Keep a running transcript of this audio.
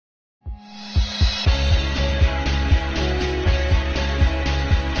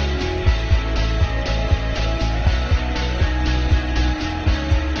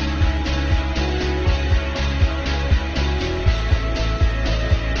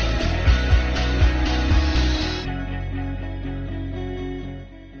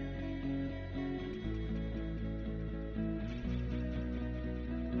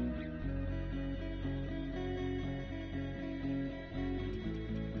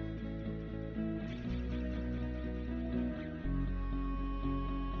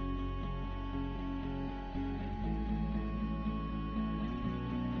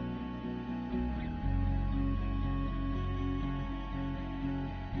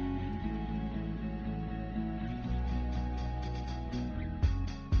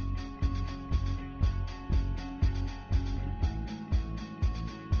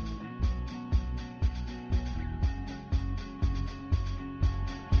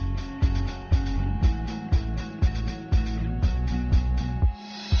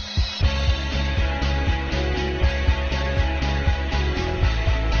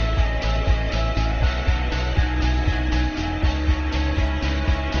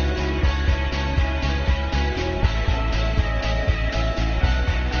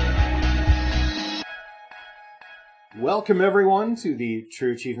Welcome, everyone, to the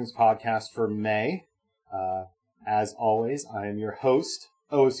True Achievements podcast for May. As always, I am your host,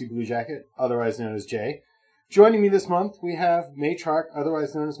 OSC Blue Jacket, otherwise known as Jay. Joining me this month, we have Matriarch,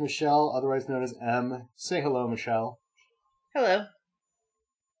 otherwise known as Michelle, otherwise known as M. Say hello, Michelle. Hello.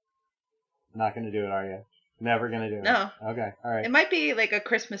 Not going to do it, are you? Never going to do it? No. Okay, all right. It might be like a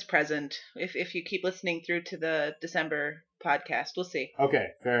Christmas present if you keep listening through to the December podcast. We'll see.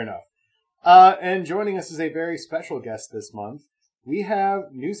 Okay, fair enough. And joining us is a very special guest this month. We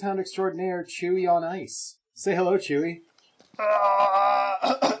have Newshound extraordinaire Chewy on Ice. Say hello, Chewy.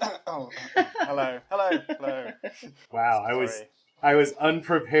 Hello. Wow, I was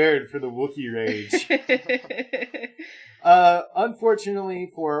unprepared for the Wookiee rage.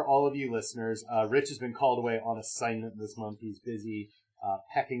 Unfortunately for all of you listeners, Rich has been called away on assignment this month. He's busy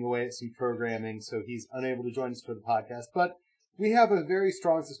pecking away at some programming, so he's unable to join us for the podcast. But we have a very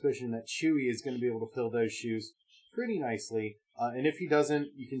strong suspicion that Chewy is going to be able to fill those shoes pretty nicely. And if he doesn't,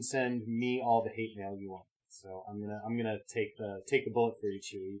 you can send me all the hate mail you want. So I'm gonna take the bullet for you,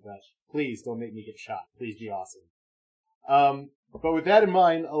 Chewy. But please don't make me get shot. Please be awesome. But with that in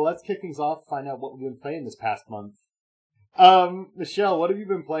mind, let's kick things off. Find out what we've been playing this past month. Michelle, what have you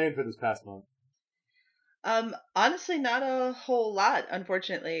been playing for this past month? Honestly, not a whole lot,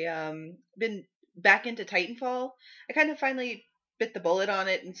 unfortunately. Been back into Titanfall. I kind of finally bit the bullet on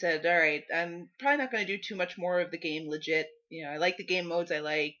it and said, all right, I'm probably not going to do too much more of the game legit. You know, I like the game modes I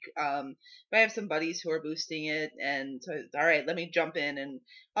like. I have some buddies who are boosting it, and so all right, let me jump in and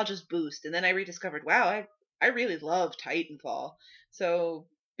I'll just boost. And then I rediscovered, wow, I really love Titanfall. So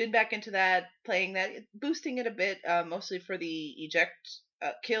been back into that, playing that, boosting it a bit, mostly for the eject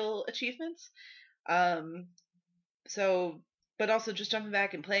kill achievements. But also just jumping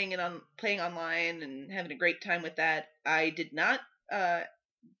back and playing online and having a great time with that. I did not.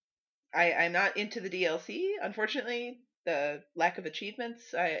 I'm not into the DLC, unfortunately. The lack of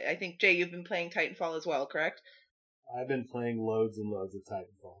achievements. I think Jay, you've been playing Titanfall as well, correct? I've been playing loads and loads of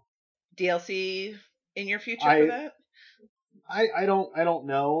Titanfall. DLC in your future for that? I don't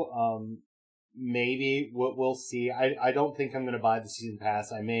know. Maybe we'll see. I don't think I'm going to buy the season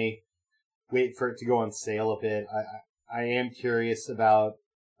pass. I may wait for it to go on sale a bit. I am curious about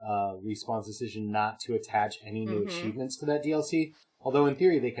Respawn's decision not to attach any new achievements to that DLC. Although in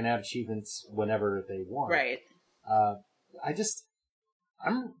theory they can add achievements whenever they want. Right.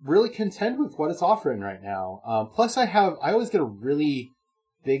 I'm really content with what it's offering right now. Plus I always get a really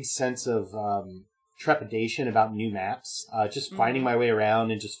big sense of trepidation about new maps. Just finding my way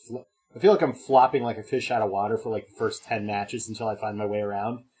around and just I feel like I'm flopping like a fish out of water for like the first 10 matches until I find my way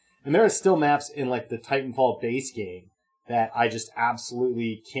around. And there are still maps in like the Titanfall base game that I just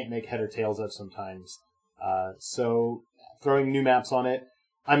absolutely can't make head or tails of sometimes. So throwing new maps on it,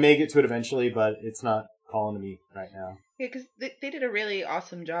 I may get to it eventually, but it's not calling to me right now. Yeah, because they did a really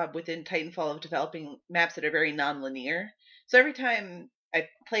awesome job within Titanfall of developing maps that are very non-linear. So every time I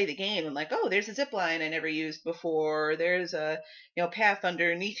play the game, I'm like, oh, there's a zip line I never used before. There's a path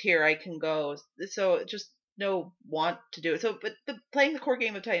underneath here I can go. So just no want to do it. So, but playing the core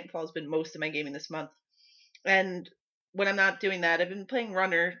game of Titanfall has been most of my gaming this month. And when I'm not doing that, I've been playing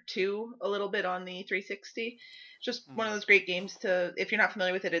Runner 2 a little bit on the 360. Just one of those great games to, if you're not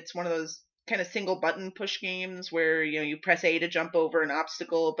familiar with it, it's one of those kind of single button push games where you press A to jump over an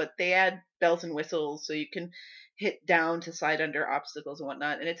obstacle, but they add bells and whistles so you can hit down to slide under obstacles and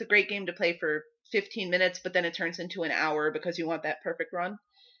whatnot. And it's a great game to play for 15 minutes, but then it turns into an hour because you want that perfect run.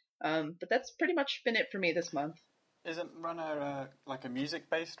 But that's pretty much been it for me this month. Isn't Runner like a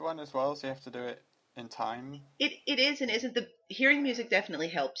music-based one as well, so you have to do it in time? It is and isn't. The hearing music definitely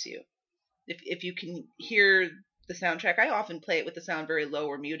helps you. If you can hear the soundtrack, I often play it with the sound very low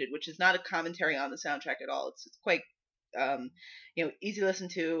or muted, which is not a commentary on the soundtrack at all. It's quite easy to listen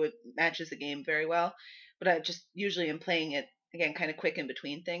to. It matches the game very well. But I just usually am playing it again kind of quick in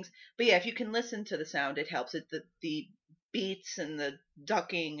between things. But yeah, if you can listen to the sound, it helps. The beats and the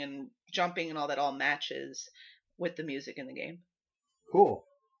ducking and jumping and all that all matches with the music in the game. Cool.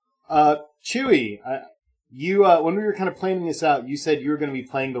 Chewy, you when we were kind of planning this out, you said you were going to be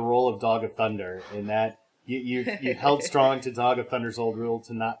playing the role of Dog of Thunder, in that you held strong to Dog of Thunder's old rule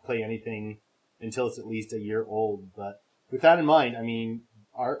to not play anything until it's at least a year old. But with that in mind, I mean,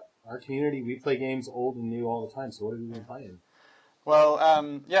 our community, we play games old and new all the time. So what have you been playing? Well,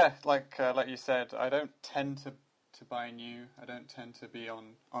 like you said, I don't tend to buy new. I don't tend to be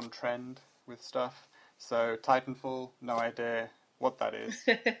on trend with stuff. So Titanfall, no idea what that is.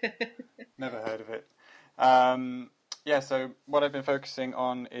 Never heard of it. So what I've been focusing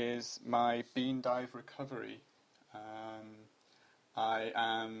on is my Bean Dive recovery, I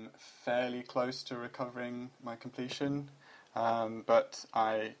am fairly close to recovering my completion, but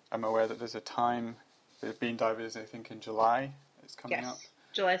I am aware that there's a time. The Bean Dive is, I think, in July. It's coming up.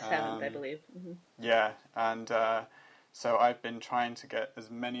 July 7th, I believe. Mm-hmm. Yeah, and so I've been trying to get as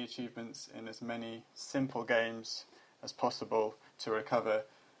many achievements in as many simple games as possible to recover,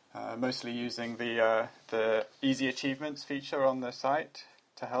 mostly using the easy achievements feature on the site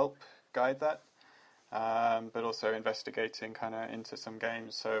to help guide that, but also investigating kind of into some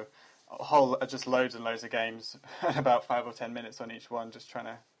games. So just loads and loads of games, about 5 or 10 minutes on each one, just trying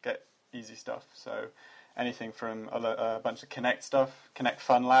to get easy stuff. So anything from a bunch of Kinect stuff, Kinect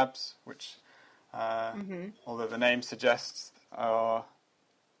Fun Labs, which, although the name suggests, are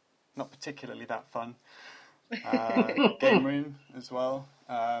not particularly that fun. Game Room as well,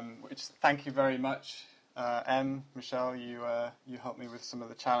 which thank you very much, Michelle. You helped me with some of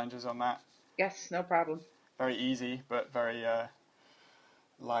the challenges on that. Yes, no problem. Very easy, but very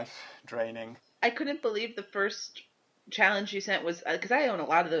life draining. I couldn't believe the first challenge you sent was, because I own a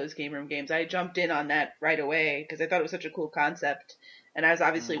lot of those Game Room games. I jumped in on that right away because I thought it was such a cool concept, and I was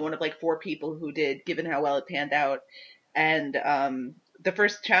obviously one of like 4 people who did, given how well it panned out. And the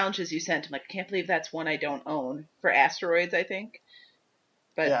first challenges you sent, I'm like, I can't believe that's one I don't own, for Asteroids, I think.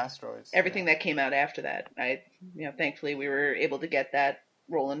 But yeah, Asteroids. Everything that came out after that, thankfully we were able to get that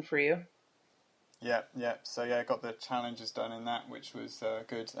rolling for you. Yeah. So I got the challenges done in that, which was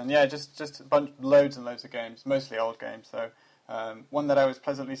good. And yeah, just loads and loads of games, mostly old games. So one that I was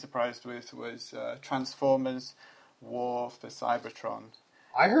pleasantly surprised with was Transformers War for Cybertron.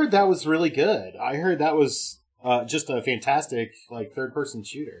 I heard that was really good. I heard that was just a fantastic third-person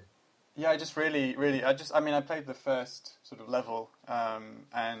shooter. Yeah, I just really, I played the first sort of level,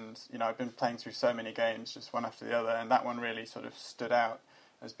 and I've been playing through so many games, just one after the other, and that one really sort of stood out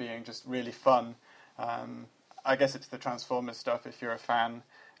as being just really fun. I guess it's the Transformers stuff. If you're a fan,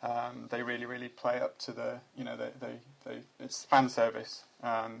 they really, really play up to the, it's fan service.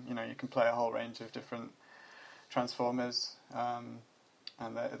 You can play a whole range of different Transformers, and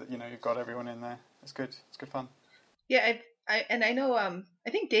you've got everyone in there. It's good. It's good fun. Yeah, I know. I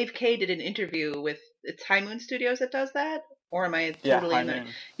think Dave Kay did an interview with it's High Moon Studios that does that, or am I totally? High Moon.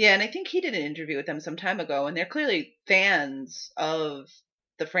 Yeah, and I think he did an interview with them some time ago, and they're clearly fans of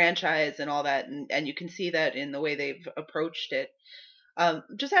the franchise and all that, and you can see that in the way they've approached it.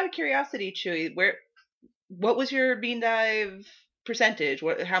 Just out of curiosity, Chewy, what was your Bean Dive percentage?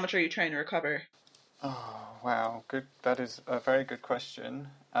 How much are you trying to recover? Oh, wow. Good. That is a very good question.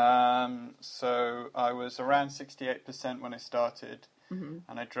 So I was around 68% when I started, and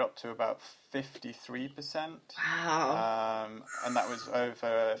I dropped to about 53%. Wow. And that was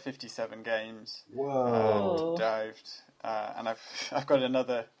over 57 games. Whoa. Dived. And I've got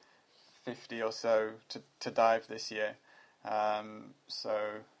another 50 or so to dive this year. So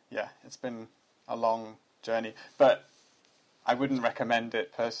yeah, it's been a long journey, but I wouldn't recommend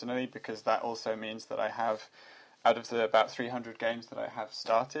it personally, because that also means that I have, out of the about 300 games that I have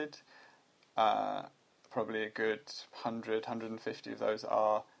started, probably a good 100, 150 of those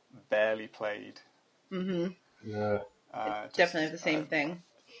are barely played. Mm-hmm. Yeah. Definitely the same thing.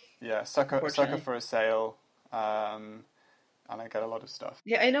 Yeah, sucker for a sale, and I get a lot of stuff.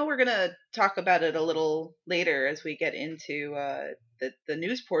 Yeah, I know we're going to talk about it a little later as we get into the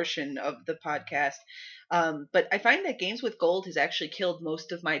news portion of the podcast. But I find that Games with Gold has actually killed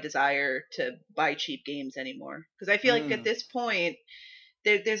most of my desire to buy cheap games anymore. Because I feel like at this point,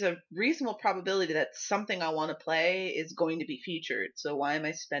 there's a reasonable probability that something I want to play is going to be featured. So why am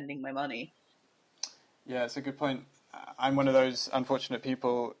I spending my money? Yeah, it's a good point. I'm one of those unfortunate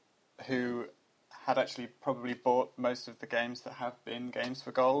people who had actually probably bought most of the games that have been Games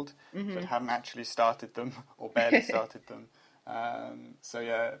for Gold, but haven't actually started them or barely started them. So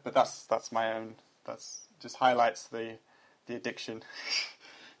yeah, but that's my own. That's just highlights the addiction.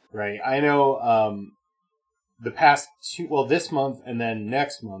 Right. I know the past this month and then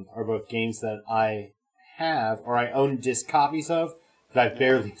next month are both games that I have or I own disc copies of that I've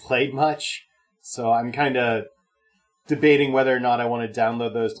barely played much. So I'm kind of debating whether or not I want to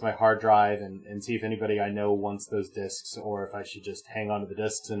download those to my hard drive and see if anybody I know wants those discs, or if I should just hang on to the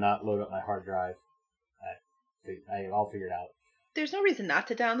discs and not load up my hard drive. I'll figure it out. There's no reason not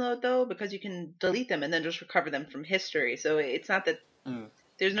to download, though, because you can delete them and then just recover them from history. So it's not that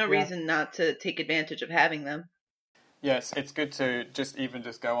there's no reason not to take advantage of having them. Yes, it's good to just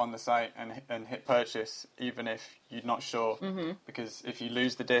go on the site and hit purchase, even if you're not sure. Because if you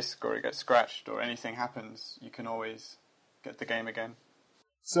lose the disc or it gets scratched or anything happens, you can always get the game again.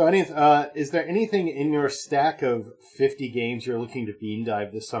 So, is there anything in your stack of 50 games you're looking to Bean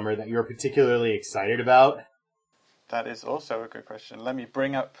Dive this summer that you're particularly excited about? That is also a good question. Let me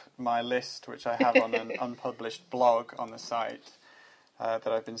bring up my list, which I have on an unpublished blog on the site that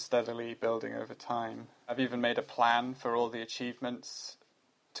I've been steadily building over time. I've even made a plan for all the achievements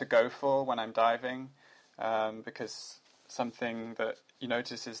to go for when I'm diving, because something that you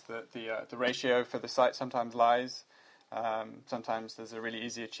notice is that the ratio for the site sometimes lies. Sometimes there's a really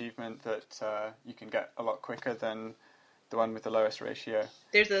easy achievement that you can get a lot quicker than the one with the lowest ratio.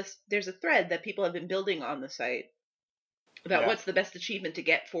 There's a thread that people have been building on the site about what's the best achievement to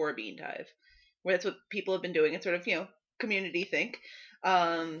get for a bean dive, where that's what people have been doing. It's sort of, community think.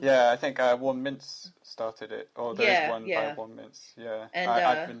 I think Warm Mints started it, or there is one by Warm Mints. Yeah, and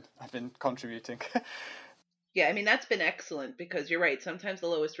I've been contributing. Yeah, I mean that's been excellent, because you're right. Sometimes the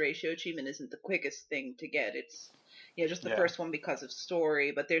lowest ratio achievement isn't the quickest thing to get. It's just the first one because of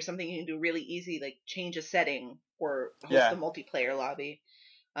story. But there's something you can do really easy, like change a setting or host a multiplayer lobby,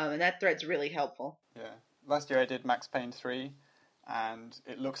 and that thread's really helpful. Yeah, last year I did Max Payne 3, and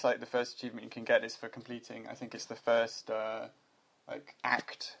it looks like the first achievement you can get is for completing. I think it's the first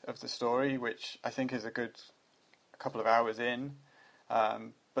act of the story, which I think is a good couple of hours in.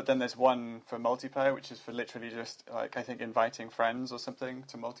 But then there's one for multiplayer, which is for literally just, I think, inviting friends or something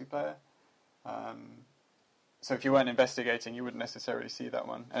to multiplayer. So if you weren't investigating, you wouldn't necessarily see that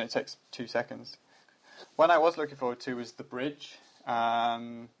one, and it takes 2 seconds. One I was looking forward to was The Bridge,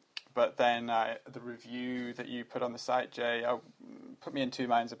 but then the review that you put on the site, Jay, put me in two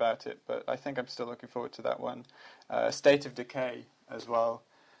minds about it, but I think I'm still looking forward to that one. State of Decay as well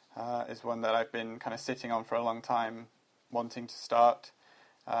is one that I've been kind of sitting on for a long time, wanting to start,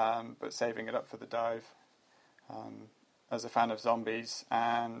 but saving it up for the dive. As a fan of zombies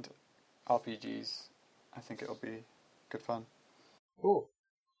and RPGs, I think it'll be good fun. Cool.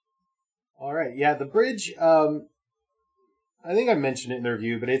 All right. Yeah, The Bridge, I think I mentioned it in the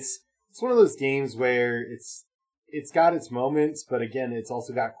review, but it's one of those games where it's got its moments, but again, it's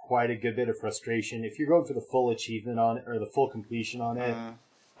also got quite a good bit of frustration. If you're going for the full achievement on it, or the full completion on it,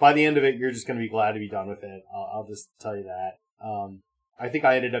 by the end of it, you're just going to be glad to be done with it. I'll just tell you that. I think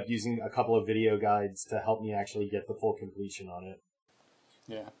I ended up using a couple of video guides to help me actually get the full completion on it.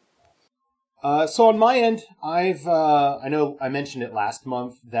 Yeah. So on my end, I know I mentioned it last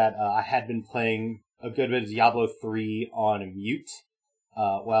month that I had been playing a good bit of Diablo 3 on mute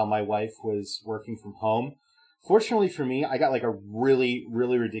while my wife was working from home. Fortunately for me, I got a really,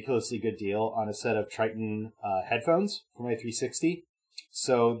 really ridiculously good deal on a set of Triton headphones for my 360.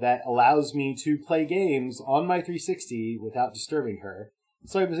 So that allows me to play games on my 360 without disturbing her.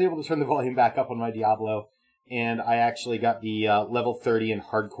 So I was able to turn the volume back up on my Diablo, and I actually got the level 30 in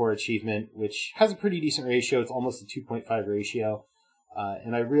hardcore achievement, which has a pretty decent ratio. It's almost a 2.5 ratio.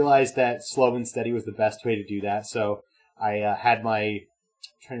 And I realized that slow and steady was the best way to do that. So I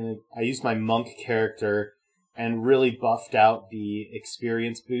I used my monk character and really buffed out the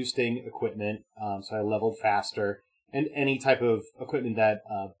experience boosting equipment. So I leveled faster, and any type of equipment that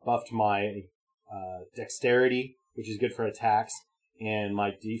buffed my dexterity, which is good for attacks, and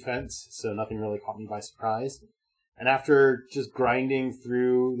my defense. So nothing really caught me by surprise. And after just grinding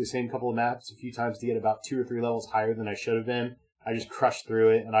through the same couple of maps a few times to get about 2 or 3 levels higher than I should have been, I just crushed through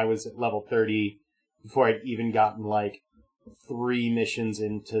it, and I was at level 30 before I'd even gotten 3 missions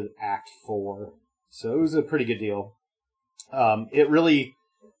into Act 4. So it was a pretty good deal. It really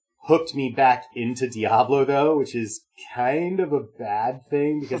hooked me back into Diablo, though, which is kind of a bad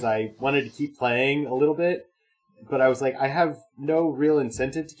thing because I wanted to keep playing a little bit, but I was like, I have no real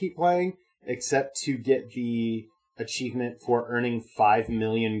incentive to keep playing except to get the achievement for earning 5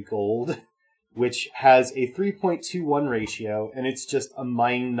 million gold, which has a 3.21 ratio, and it's just a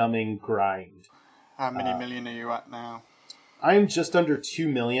mind-numbing grind. How many million are you at now? I'm just under 2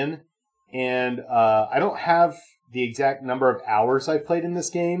 million, and I don't have the exact number of hours I played in this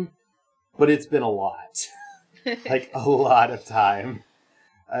game, but it's been a lot. A lot of time.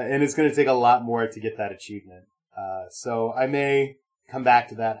 And it's going to take a lot more to get that achievement. So I may come back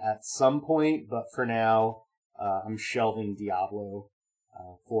to that at some point, but for now, I'm shelving Diablo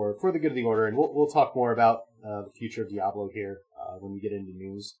for the good of the order, and we'll talk more about the future of Diablo here when we get into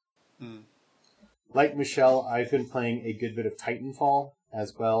news. Like Michelle, I've been playing a good bit of Titanfall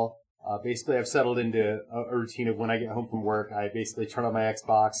as well. Basically, I've settled into a routine of when I get home from work, I basically turn on my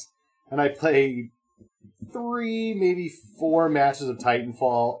Xbox, and I play 3, maybe 4 matches of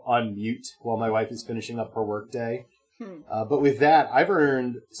Titanfall on mute while my wife is finishing up her workday. But with that, I've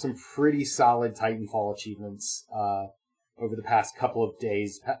earned some pretty solid Titanfall achievements over the past couple of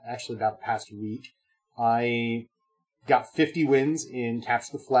days, actually about the past week. I got 50 wins in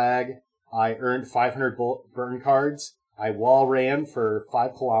Capture the Flag. I earned 500 burn cards. I wall ran for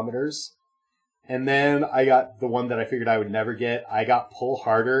 5 kilometers. And then I got the one that I figured I would never get. I got Pull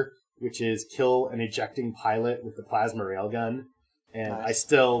Harder, which is kill an ejecting pilot with the plasma railgun. And Nice. I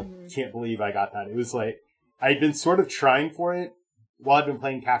still can't believe I got that. It was like, I'd been sort of trying for it while I'd been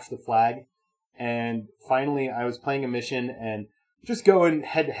playing Capture the Flag. And finally, I was playing a mission and just going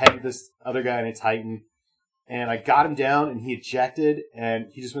head to head with this other guy in a Titan. And I got him down and he ejected and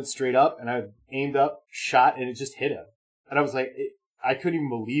he just went straight up and I aimed up, shot, and it just hit him. And I was like, I couldn't even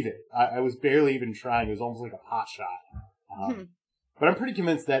believe it. I was barely even trying. It was almost like a pot shot. But I'm pretty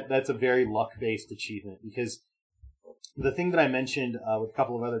convinced that that's a very luck-based achievement because the thing that I mentioned with a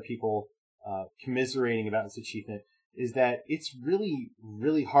couple of other people commiserating about this achievement is that it's really,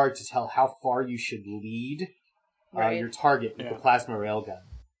 really hard to tell how far you should lead your target with the plasma railgun.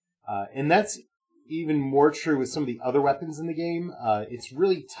 And that's even more true with some of the other weapons in the game. It's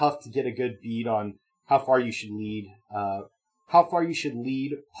really tough to get a good bead on how far you should lead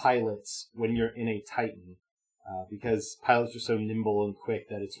pilots when you're in a Titan, because pilots are so nimble and quick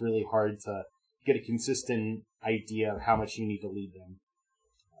that it's really hard to get a consistent idea of how much you need to lead them.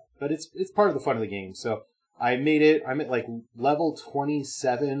 But it's part of the fun of the game. So I made it. I'm at like level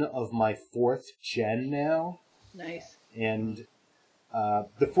 27 of my 4th gen now. Nice. And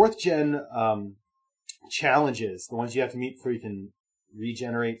the 4th gen challenges, the ones you have to meet before you can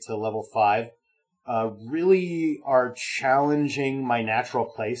regenerate to level 5, really are challenging my natural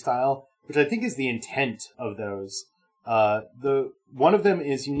play style, which I think is the intent of those. One of them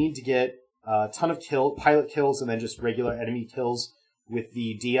is you need to get a ton of pilot kills and then just regular enemy kills with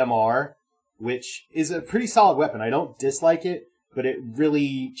the DMR, which is a pretty solid weapon. I don't dislike it, but it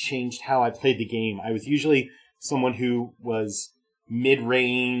really changed how I played the game. I was usually someone who was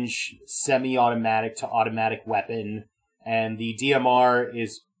mid-range, semi-automatic to automatic weapon, and the DMR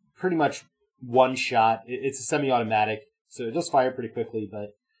is pretty much one shot. It's a semi-automatic, so it does fire pretty quickly, but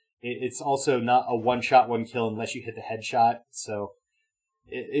it's also not a one-shot, one kill unless you hit the headshot. So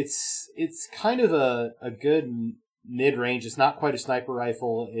it's kind of a good mid-range. It's not quite a sniper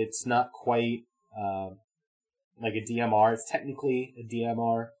rifle. It's not quite like a DMR. It's technically a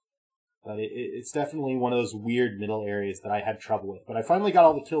DMR, but it's definitely one of those weird middle areas that I had trouble with. But I finally got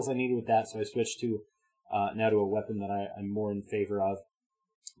all the kills I needed with that, so I switched to now to a weapon that I'm more in favor of.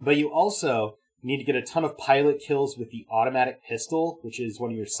 But you also need to get a ton of pilot kills with the automatic pistol, which is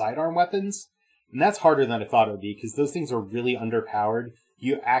one of your sidearm weapons. And that's harder than I thought it would be, because those things are really underpowered.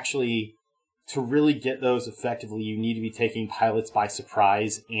 You actually, to really get those effectively, you need to be taking pilots by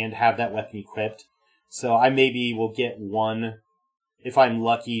surprise and have that weapon equipped. So I maybe will get one, if I'm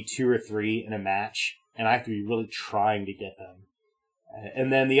lucky, 2 or 3 in a match, and I have to be really trying to get them.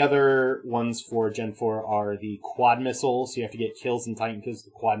 And then the other ones for Gen 4 are the quad missile, so you have to get kills in Titan kills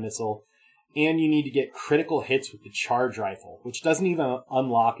with the quad missile. And you need to get critical hits with the charge rifle, which doesn't even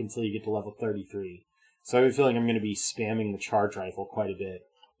unlock until you get to level 33. So I have a feeling I'm going to be spamming the charge rifle quite a bit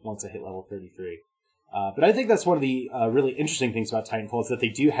once I hit level 33. But I think that's one of the really interesting things about Titanfall is that they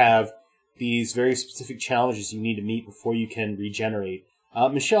do have these very specific challenges you need to meet before you can regenerate.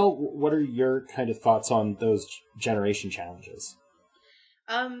 Michelle, what are your kind of thoughts on those generation challenges?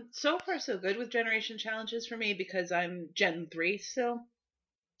 So far so good with generation challenges for me because I'm Gen 3 still.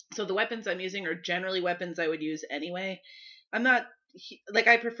 So the weapons I'm using are generally weapons I would use anyway. I'm not,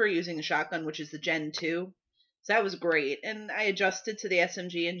 I prefer using the shotgun, which is the Gen 2. So that was great. And I adjusted to the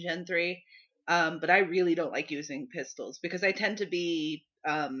SMG in Gen 3. But I really don't like using pistols because I tend to be,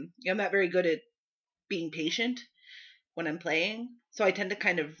 I'm not very good at being patient when I'm playing. So I tend to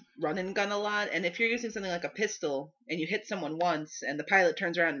kind of run and gun a lot. And if you're using something like a pistol and you hit someone once and the pilot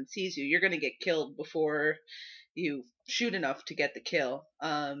turns around and sees you, you're going to get killed before you shoot enough to get the kill. So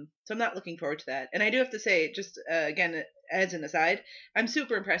I'm not looking forward to that. And I do have to say, just again, as an aside, I'm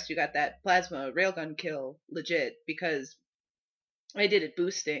super impressed you got that plasma railgun kill legit because I did it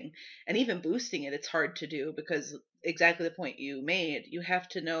boosting. And even boosting it, it's hard to do because exactly the point you made, you have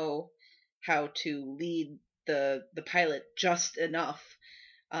to know how to lead the pilot just enough.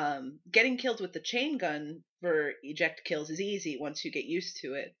 Getting killed with the chain gun for eject kills is easy once you get used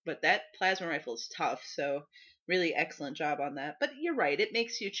to it, but that plasma rifle is tough, so really excellent job on that. But you're right, it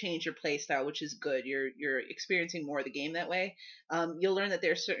makes you change your play style, which is good. You're experiencing more of the game that way. You'll learn that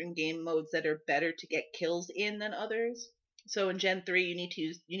there are certain game modes that are better to get kills in than others. So in Gen 3 you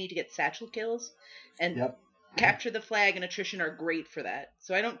need to get satchel kills, and Capture the Flag and Attrition are great for that.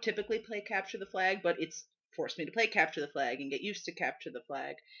 So I don't typically play Capture the Flag, but it's forced me to play Capture the Flag and get used to Capture the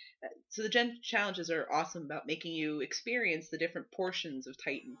Flag. So the Gen challenges are awesome about making you experience the different portions of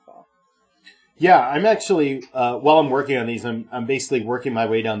Titanfall. Yeah, I'm actually, while I'm working on these, I'm basically working my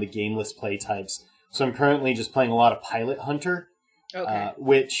way down the game list play types. So I'm currently just playing a lot of Pilot Hunter,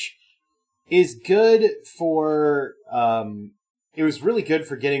 which is good for, it was really good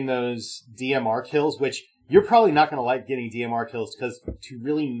for getting those DMR kills, which you're probably not going to like getting DMR kills because to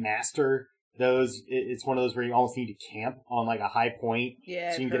really master those, it's one of those where you almost need to camp on like a high point so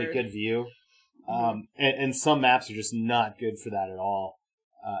you can get a good view. And some maps are just not good for that at all.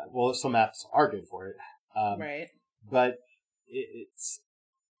 Well, some maps are good for it. Right. But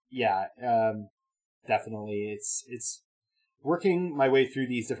definitely it's working my way through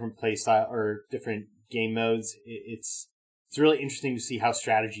these different play style or different game modes. It's really interesting to see how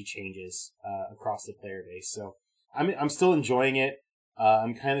strategy changes across the player base. So I'm still enjoying it.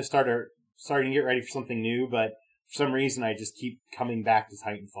 I'm kind of starting to get ready for something new, but for some reason I just keep coming back to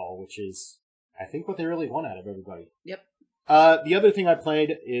Titanfall, which is I think what they really want out of everybody. Yep. The other thing I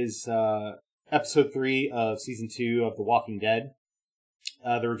played is episode 3 of season 2 of The Walking Dead.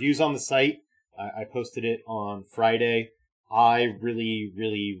 The review's on the site. I posted it on Friday. I really,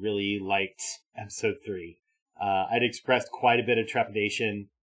 really, really liked episode 3. I'd expressed quite a bit of trepidation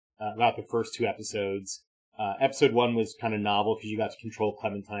about the first 2 episodes. Episode 1 was kind of novel because you got to control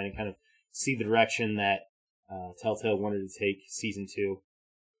Clementine and kind of see the direction that Telltale wanted to take season 2.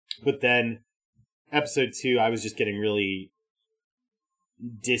 But then episode 2, I was just getting really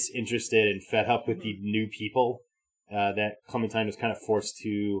disinterested and fed up with the new people that Clementine was kind of forced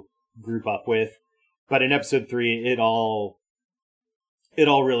to group up with. But in episode 3, it all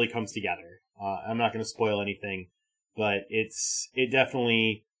really comes together. I'm not going to spoil anything, but it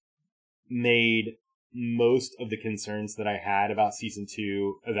definitely made most of the concerns that I had about season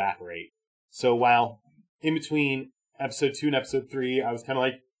 2 evaporate. So while in between episode 2 and episode 3, I was kind of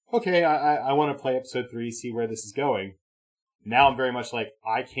like, okay, I want to play episode 3, see where this is going. Now I'm very much like,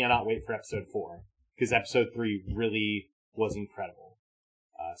 I cannot wait for episode 4, because episode 3 really was incredible.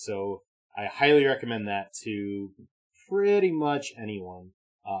 So I highly recommend that to pretty much anyone.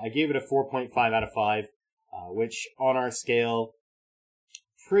 I gave it a 4.5 out of 5, which on our scale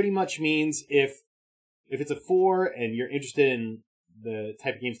pretty much means if it's a 4 and you're interested in the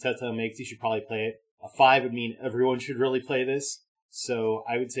type of games Telltale makes, you should probably play it. A 5 would mean everyone should really play this. So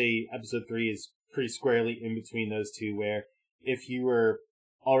I would say episode 3 is pretty squarely in between those two, where if you were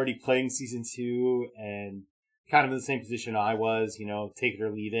already playing season 2 and kind of in the same position I was, take it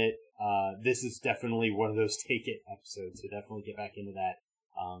or leave it, this is definitely one of those take it episodes. So definitely get back into that.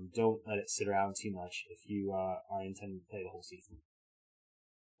 Don't let it sit around too much if you are intending to play the whole season.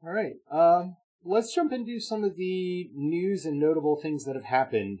 All right. Let's jump into some of the news and notable things that have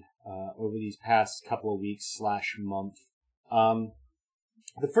happened over these past couple of weeks / month.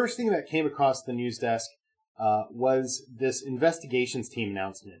 The first thing that came across the news desk was this investigations team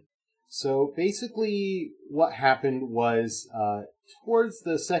announcement. So basically what happened was towards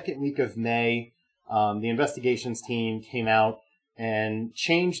the second week of May, the investigations team came out and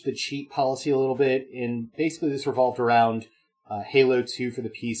changed the cheat policy a little bit. And basically this revolved around Halo 2 for the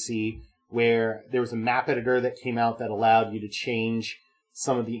PC, where there was a map editor that came out that allowed you to change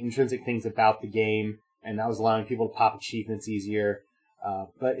some of the intrinsic things about the game, and that was allowing people to pop achievements easier.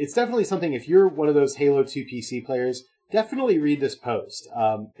 But it's definitely something, if you're one of those Halo 2 PC players, definitely read this post.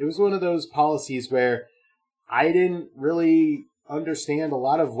 It was one of those policies where I didn't really understand a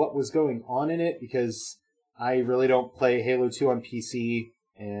lot of what was going on in it, because I really don't play Halo 2 on PC,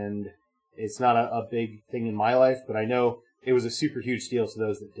 and it's not a big thing in my life, but I know it was a super huge deal to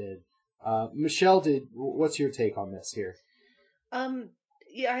those that did. Michelle, what's your take on this here?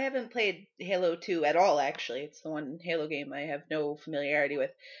 Yeah, I haven't played Halo 2 at all, actually. It's the one Halo game I have no familiarity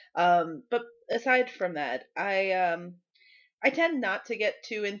with. But aside from that, I tend not to get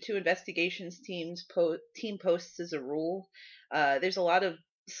too into investigations team posts as a rule. There's a lot of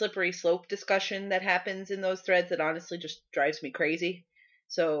slippery slope discussion that happens in those threads that honestly just drives me crazy.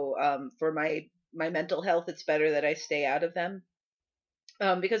 So for my mental health, it's better that I stay out of them.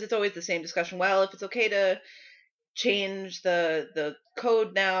 Because it's always the same discussion. Well, if it's okay to change the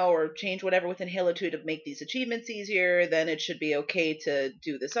code now or change whatever within Halo 2 to make these achievements easier, then it should be okay to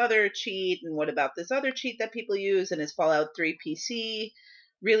do this other cheat. And what about this other cheat that people use? And is Fallout 3 PC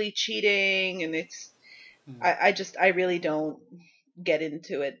really cheating? And it's I really don't get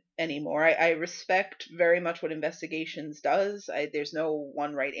into it anymore. I respect very much what investigations does. There's no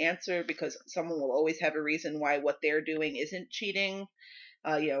one right answer, because someone will always have a reason why what they're doing isn't cheating.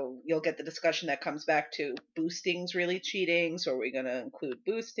 You'll get the discussion that comes back to boosting's really cheating, so are we going to include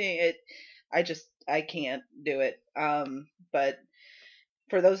boosting? I can't do it. But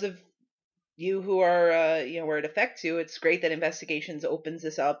for those of you who are, where it affects you, it's great that investigations opens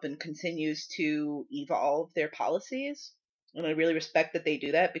this up and continues to evolve their policies. And I really respect that they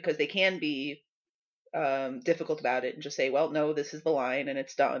do that, because they can be difficult about it and just say, well, no, this is the line and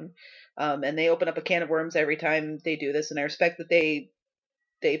it's done. And they open up a can of worms every time they do this, and I respect that they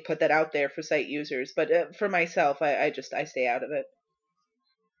put that out there for site users. But for myself, I stay out of it.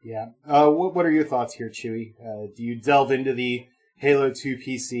 Yeah. What are your thoughts here, Chewy? Do you delve into the Halo 2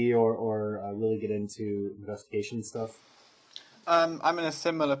 PC or really get into investigation stuff? I'm in a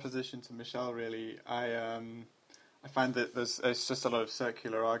similar position to Michelle, really. I find that it's just a lot of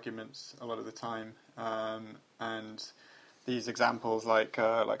circular arguments a lot of the time, and these examples like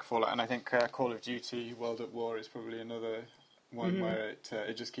Fallout, and I think Call of Duty: World at War is probably another one where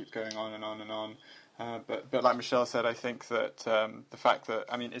it just keeps going on and on and on. But like Michelle said, I think that the fact that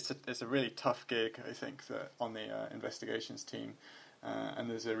it's a really tough gig. I think that on the investigations team, and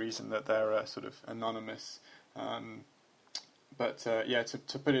there's a reason that they're sort of anonymous. But to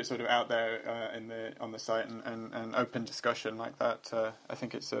put it sort of out there on the site and open discussion like that, I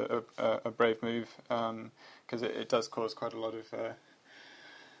think it's a brave move, because it does cause quite a lot of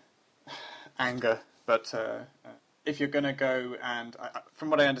anger. But if you're going to go and,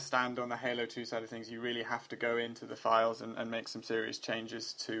 from what I understand on the Halo 2 side of things, you really have to go into the files and make some serious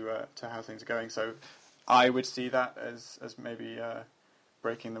changes to how things are going. So I would see that as maybe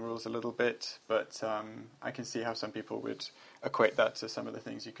breaking the rules a little bit, but I can see how some people would equate that to some of the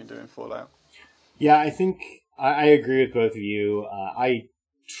things you can do in Fallout. Yeah, I think I agree with both of you. I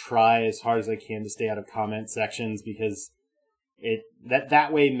try as hard as I can to stay out of comment sections because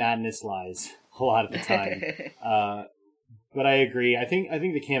that way madness lies a lot of the time. But I agree. I think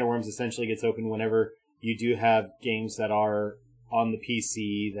the can of worms essentially gets opened whenever you do have games that are on the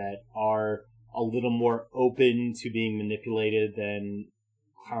PC that are a little more open to being manipulated than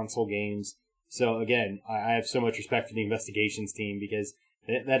console games. So again, I have so much respect for the investigations team because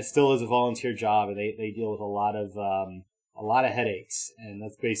that still is a volunteer job, and they deal with a lot of headaches, and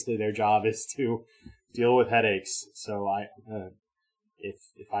that's basically their job, is to deal with headaches. So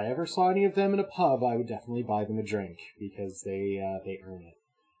if I ever saw any of them in a pub, I would definitely buy them a drink because they earn it.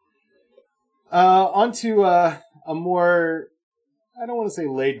 On to a more, I don't want to say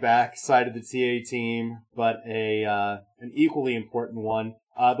laid back side of the TA team, but an equally important one.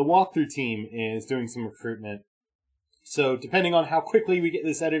 The walkthrough team is doing some recruitment. So depending on how quickly we get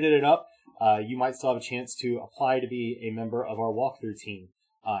this edited up, you might still have a chance to apply to be a member of our walkthrough team.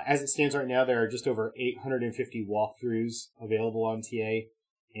 As it stands right now, there are just over 850 walkthroughs available on TA,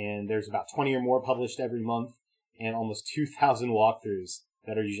 and there's about 20 or more published every month, and almost 2,000 walkthroughs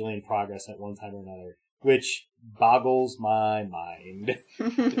that are usually in progress at one time or another, which boggles my mind.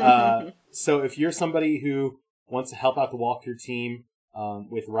 So if you're somebody who wants to help out the walkthrough team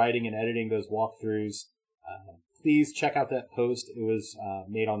with writing and editing those walkthroughs, please check out that post. It was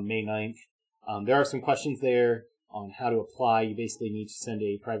made on May 9th. There are some questions there on how to apply. You basically need to send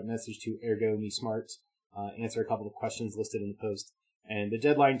a private message to Ergo Me Smart, answer a couple of questions listed in the post, and the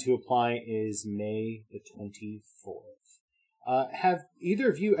deadline to apply is May the 24th. Have either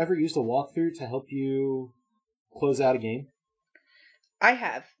of you ever used a walkthrough to help you close out a game? I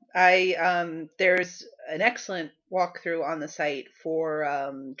have. There's an excellent walkthrough on the site for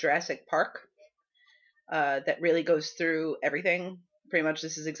Jurassic Park that really goes through everything. Pretty much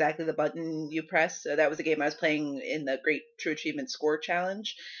this is exactly the button you press. That was a game I was playing in the Great True Achievement Score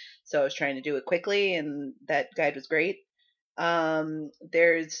Challenge. So I was trying to do it quickly, and that guide was great.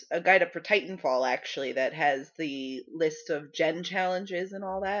 There's a guide up for Titanfall, actually, that has the list of gen challenges and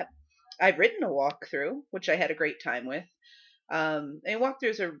all that. I've written a walkthrough, which I had a great time with. And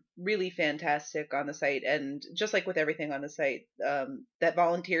walkthroughs are really fantastic on the site, and just like with everything on the site, that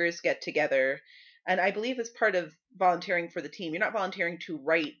volunteers get together. And I believe as part of volunteering for the team, you're not volunteering to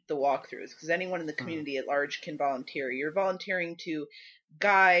write the walkthroughs, because anyone in the community at large can volunteer. You're volunteering to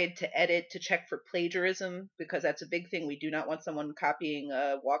guide, to edit, to check for plagiarism, because that's a big thing. We do not want someone copying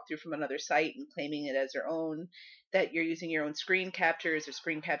a walkthrough from another site and claiming it as their own, that you're using your own screen captures or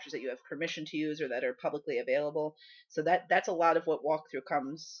screen captures that you have permission to use or that are publicly available. So that's a lot of what walkthrough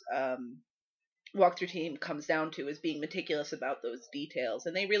team comes down to, is being meticulous about those details,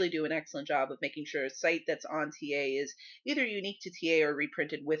 and they really do an excellent job of making sure a site that's on TA is either unique to TA or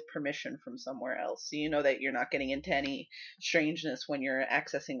reprinted with permission from somewhere else, so you know that you're not getting into any strangeness when you're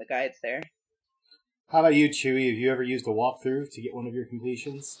accessing the guides there. How about you, Chewy? Have you ever used a walkthrough to get one of your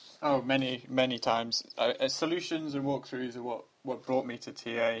completions? Oh, many times. Solutions and walkthroughs are what brought me to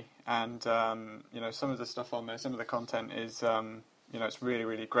TA, and some of the stuff on there, some of the content is it's really,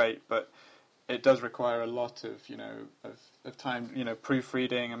 really great, but it does require a lot of time,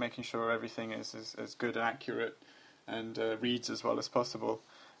 proofreading and making sure everything is as good and accurate and reads as well as possible.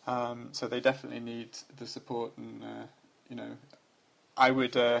 So they definitely need the support, and I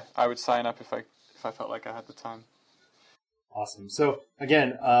would sign up if if I felt like I had the time. Awesome. So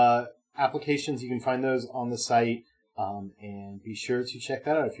again, applications, you can find those on the site, and be sure to check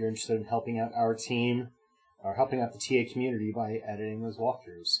that out if you're interested in helping out our team or helping out the TA community by editing those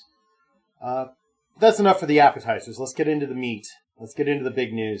walkthroughs. That's enough for the appetizers. Let's get into the meat. Let's get into the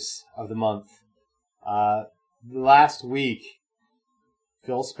big news of the month. Last week,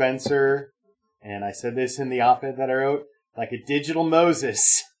 Phil Spencer, and I said this in the op-ed that I wrote, like a digital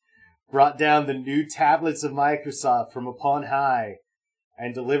Moses, brought down the new tablets of Microsoft from upon high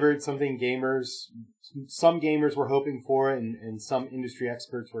and delivered something some gamers were hoping for and some industry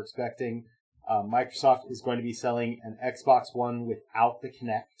experts were expecting. Microsoft is going to be selling an Xbox One without the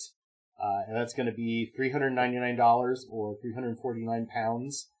Kinect. And that's going to be $399 or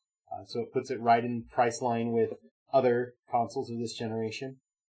 £349. So it puts it right in price line with other consoles of this generation.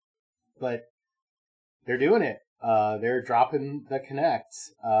 But they're doing it. They're dropping the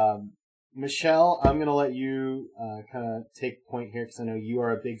Kinect. Michelle, I'm going to let you kind of take point here because I know you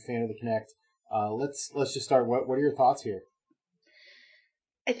are a big fan of the Kinect. Let's just start. What are your thoughts here?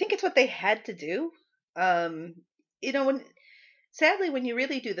 I think it's what they had to do. Sadly, when you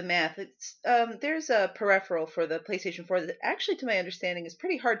really do the math, it's there's a peripheral for the PlayStation 4 that actually, to my understanding, is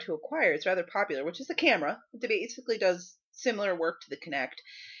pretty hard to acquire. It's rather popular, which is the camera. It basically does similar work to the Kinect.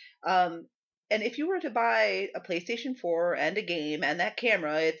 And if you were to buy a PlayStation 4 and a game and that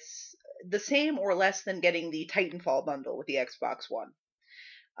camera, it's the same or less than getting the Titanfall bundle with the Xbox One.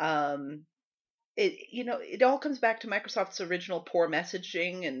 It all comes back to Microsoft's original poor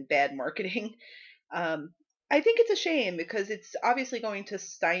messaging and bad marketing. I think it's a shame because it's obviously going to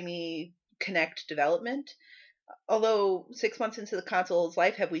stymie Kinect development. Although 6 months into the console's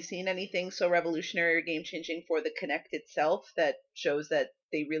life, have we seen anything so revolutionary or game-changing for the Kinect itself that shows that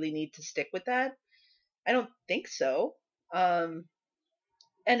they really need to stick with that? I don't think so. And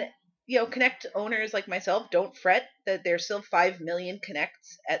Kinect owners like myself don't fret that there's still 5 million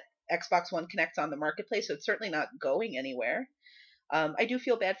Kinects at Xbox One Kinects on the marketplace, so it's certainly not going anywhere. I do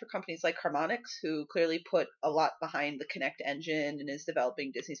feel bad for companies like Harmonix, who clearly put a lot behind the Kinect engine and is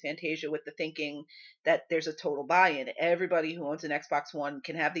developing Disney's Fantasia with the thinking that there's a total buy-in. Everybody who owns an Xbox One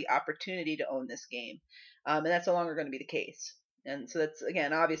can have the opportunity to own this game. And that's no longer going to be the case. And so that's,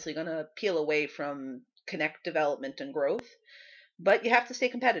 again, obviously going to peel away from Kinect development and growth. But you have to stay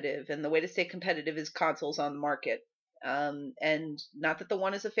competitive, and the way to stay competitive is consoles on the market. And not that the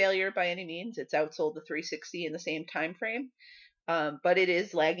One is a failure by any means. It's outsold the 360 in the same time frame. But it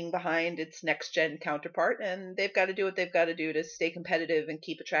is lagging behind its next-gen counterpart, and they've got to do what they've got to do to stay competitive and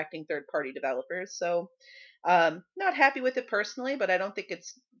keep attracting third-party developers. So not happy with it personally, but I don't think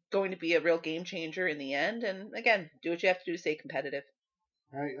it's going to be a real game changer in the end. And again, do what you have to do to stay competitive.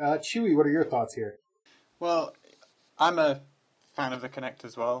 All right, Chewy, what are your thoughts here? Well, I'm a fan of the Kinect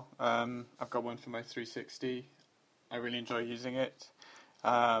as well. I've got one for my 360. I really enjoy using it.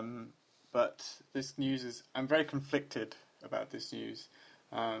 But this news I'm very conflicted about this news.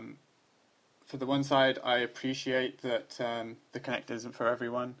 For the one side, I appreciate that the Kinect isn't for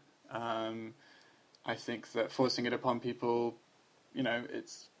everyone. I think that forcing it upon people,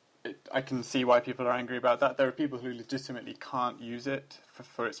 I can see why people are angry about that. There are people who legitimately can't use it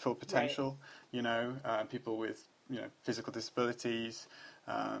for its full potential. Right. People with physical disabilities,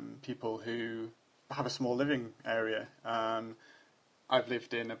 people who have a small living area. I've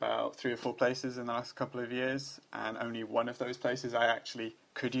lived in about 3 or 4 places in the last couple of years, and only one of those places I actually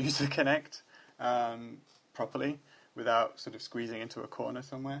could use the Kinect properly without sort of squeezing into a corner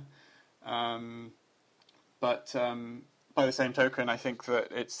somewhere. But by the same token, I think that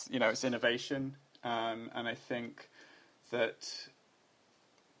it's innovation, and I think that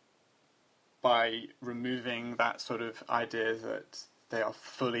by removing that sort of idea that they are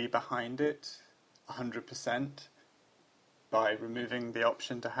fully behind it, 100%, by removing the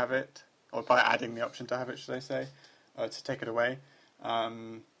option to have it, or by adding the option to have it, should I say, to take it away,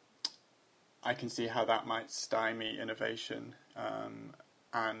 I can see how that might stymie innovation,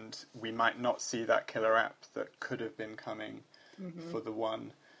 and we might not see that killer app that could have been coming for the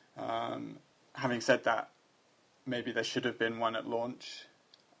One. Having said that, maybe there should have been one at launch.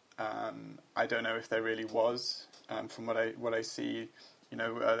 I don't know if there really was. From what I see,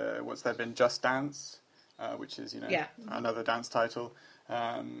 what's there been? Just Dance, which is another dance title.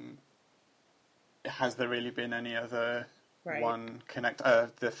 Has there really been any other one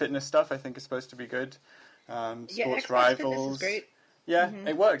Kinect? The fitness stuff I think is supposed to be good. Sports Rivals, is great. Yeah,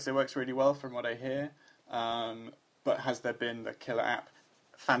 it works. It works really well from what I hear. But has there been the killer app?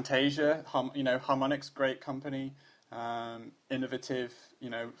 Fantasia, Harmonix, great company, innovative.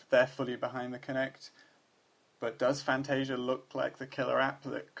 They're fully behind the Kinect. But does Fantasia look like the killer app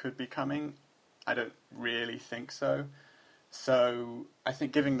that could be coming? I don't really think so. So I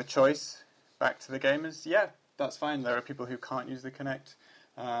think giving the choice back to the gamers, yeah, that's fine. There are people who can't use the Kinect,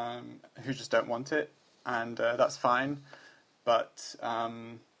 who just don't want it, and that's fine. But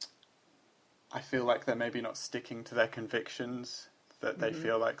I feel like they're maybe not sticking to their convictions, that they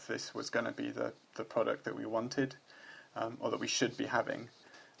feel like this was going to be the product that we wanted, or that we should be having.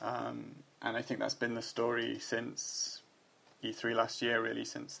 And I think that's been the story since E3 last year, really,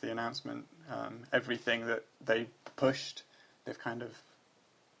 since the announcement. Everything that they pushed, they've kind of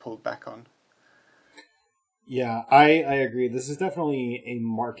pulled back on. Yeah, I agree. This is definitely a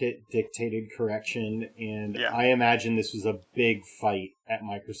market-dictated correction, and Yeah. I imagine this was a big fight at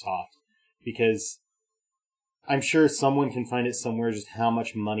Microsoft, because I'm sure someone can find it somewhere just how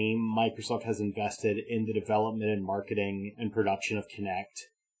much money Microsoft has invested in the development and marketing and production of Kinect.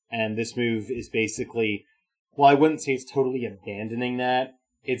 And this move is basically, well, I wouldn't say it's totally abandoning that.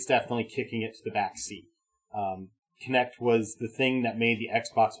 It's definitely kicking it to the back seat. Kinect was the thing that made the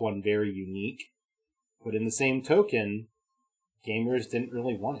Xbox One very unique. But in the same token, gamers didn't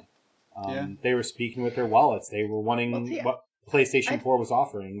really want it. They were speaking with their wallets. They were wanting what PlayStation 4 was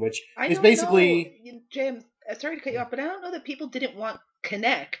offering, which is basically... James, sorry to cut you off, but I don't know that people didn't want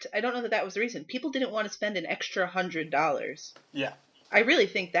Kinect. I don't know that was the reason. People didn't want to spend an extra $100. Yeah. I really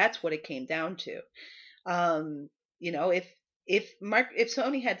think that's what it came down to. If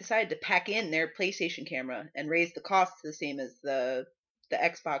Sony had decided to pack in their PlayStation camera and raise the cost the same as the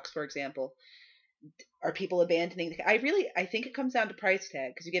Xbox, for example, are people abandoning I think it comes down to price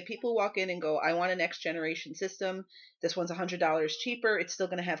tag, because you get people who walk in and go, I want a next generation system. This one's $100 cheaper. It's still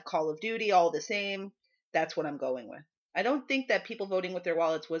going to have Call of Duty, all the same. That's what I'm going with. I don't think that people voting with their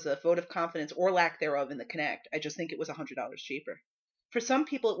wallets was a vote of confidence or lack thereof in the Kinect. I just think it was $100 cheaper. For some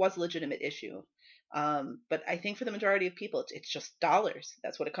people, it was a legitimate issue. But I think for the majority of people, it's just dollars.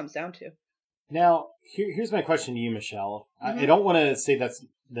 That's what it comes down to. Now, here's my question to you, Michelle. I don't want to say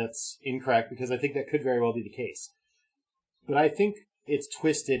that's incorrect, because I think that could very well be the case. But I think it's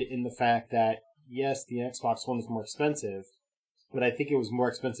twisted in the fact that, yes, the Xbox One was more expensive, but I think it was more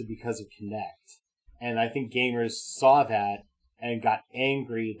expensive because of Kinect. And I think gamers saw that and got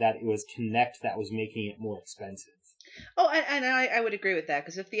angry that it was Kinect that was making it more expensive. Oh, and I would agree with that,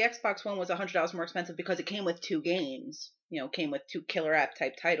 because if the Xbox One was $100 more expensive because it came with 2 games, came with 2 killer app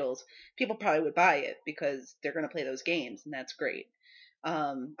type titles, people probably would buy it because they're going to play those games, and that's great.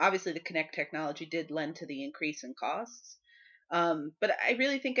 Obviously, the Kinect technology did lend to the increase in costs. But I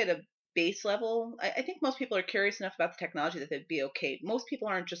really think at a base level, I think most people are curious enough about the technology that they'd be okay. Most people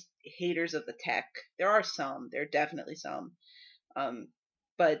aren't just haters of the tech. There are definitely some.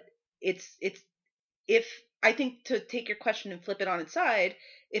 But if I think, to take your question and flip it on its side,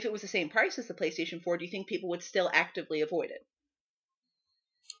 if it was the same price as the PlayStation 4, do you think people would still actively avoid it?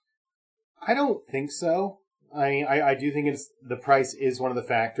 I don't think so. I do think the price is one of the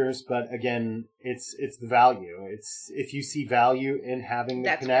factors, but again, it's the value. It's if you see value in having the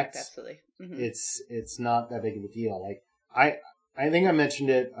Kinect, correct, absolutely. Mm-hmm. It's not that big of a deal. Like I think I mentioned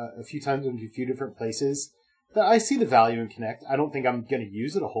it a few times in a few different places that I see the value in Kinect. I don't think I'm going to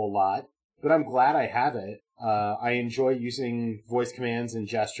use it a whole lot, but I'm glad I have it. I enjoy using voice commands and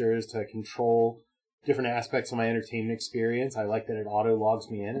gestures to control different aspects of my entertainment experience. I like that it auto logs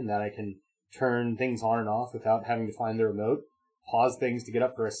me in and that I can turn things on and off without having to find the remote, pause things to get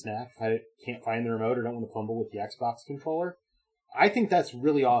up for a snack if I can't find the remote or don't want to fumble with the Xbox controller. I think that's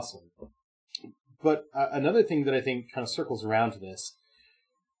really awesome. But another thing that I think kind of circles around to this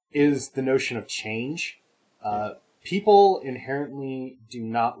is the notion of change. People inherently do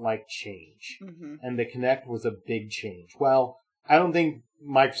not like change, and the Kinect was a big change. Well, I don't think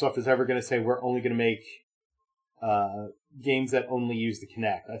Microsoft is ever going to say we're only going to make games that only use the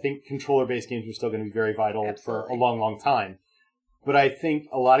Kinect. I think controller-based games are still going to be very vital Absolutely. for a long, long time. But I think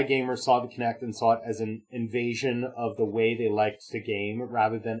a lot of gamers saw the Kinect and saw it as an invasion of the way they liked the game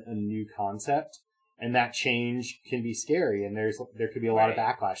rather than a new concept. And that change can be scary, and there could be a lot of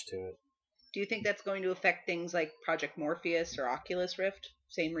backlash to it. Do you think that's going to affect things like Project Morpheus or Oculus Rift?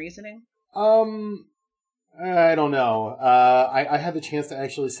 Same reasoning? I don't know. I had the chance to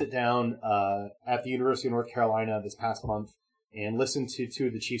actually sit down at the University of North Carolina this past month and listen to 2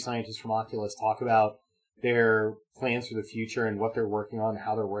 of the chief scientists from Oculus talk about their plans for the future and what they're working on,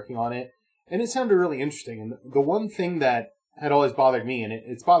 how they're working on it. And it sounded really interesting. And the one thing that had always bothered me, and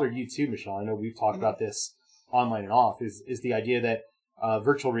it's bothered you too, Michelle, I know we've talked about this online and off, is the idea that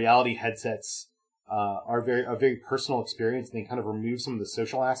virtual reality headsets are a very personal experience, and they kind of remove some of the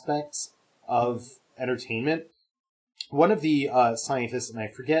social aspects of entertainment. One of the scientists, and I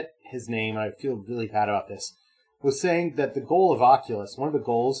forget his name, and I feel really bad about this, was saying that the goal of Oculus, one of the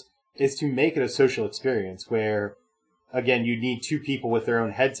goals, is to make it a social experience where, again, you need two people with their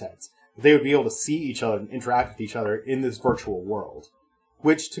own headsets. They would be able to see each other and interact with each other in this virtual world,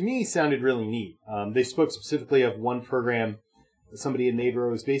 which to me sounded really neat. They spoke specifically of one program that somebody had made where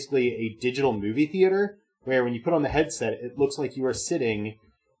it was basically a digital movie theater, where when you put on the headset, it looks like you are sitting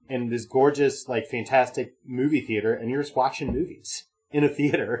in this gorgeous, like, fantastic movie theater, and you're just watching movies in a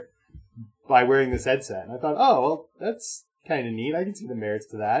theater by wearing this headset. And I thought, oh, well, that's kind of neat. I can see the merits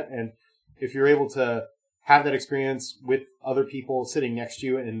to that. And if you're able to have that experience with other people sitting next to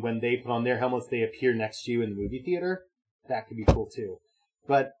you, and when they put on their helmets, they appear next to you in the movie theater, that could be cool too.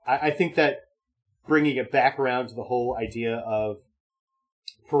 But I think that bringing it back around to the whole idea of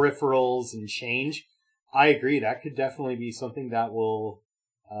peripherals and change, I agree. That could definitely be something that will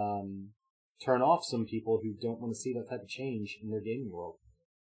turn off some people who don't want to see that type of change in their gaming world.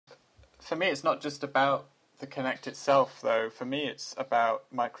 For me, it's not just about the Kinect itself, though. For me, it's about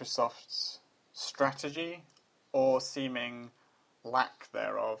Microsoft's strategy or seeming lack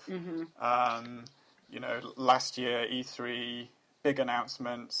thereof. Mm-hmm. Last year, E3, big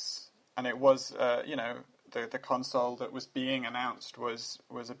announcements, and it was, the console that was being announced was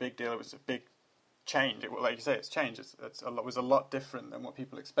a big deal. It was a big change. Like you say, it's changed. It was a lot different than what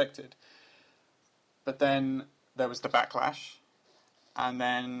people expected. But then there was the backlash, and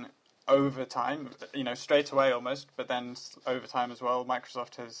then over time, straight away almost, but then over time as well,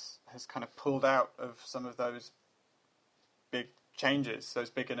 Microsoft has kind of pulled out of some of those big changes,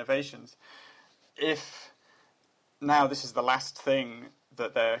 those big innovations. If now this is the last thing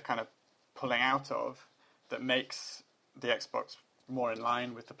that they're kind of pulling out of that makes the Xbox more in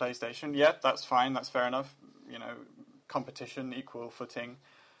line with the PlayStation, yeah, that's fine, that's fair enough. Competition, equal footing.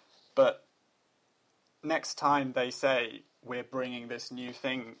 But next time they say, we're bringing this new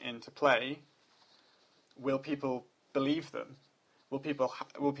thing into play, will people believe them? Will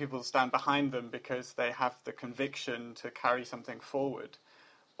people stand behind them because they have the conviction to carry something forward?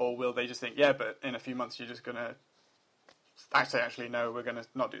 Or will they just think, yeah, but in a few months you're just going to actually, no, we're going to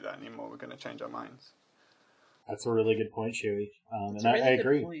not do that anymore. We're going to change our minds. That's a really good point, Chewy. And Really I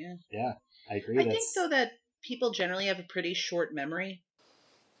agree. Point, yeah. Yeah, I agree. I think, though, that people generally have a pretty short memory.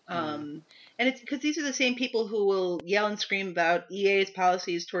 And it's because these are the same people who will yell and scream about EA's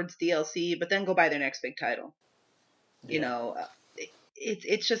policies towards DLC, but then go buy their next big title. Yeah.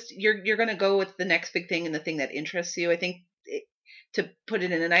 It's just you're going to go with the next big thing and the thing that interests you. I think to put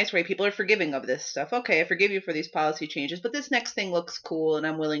it in a nice way, people are forgiving of this stuff. Okay, I forgive you for these policy changes, but this next thing looks cool, and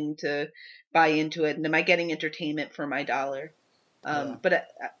I'm willing to buy into it. And am I getting entertainment for my dollar? But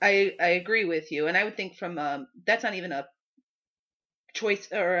I agree with you, and I would think from that's not even a choice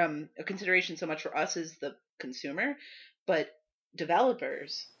or a consideration so much for us as the consumer, but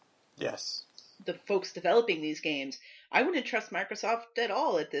developers. Yes. The folks developing these games, I wouldn't trust Microsoft at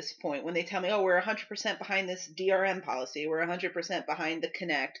all at this point when they tell me, oh, we're 100% behind this DRM policy, we're 100% behind the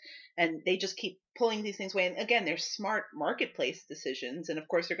Kinect, and they just keep pulling these things away. And again, they're smart marketplace decisions, and of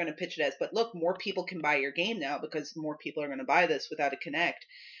course they're going to pitch it as, but look, more people can buy your game now because more people are going to buy this without a Kinect.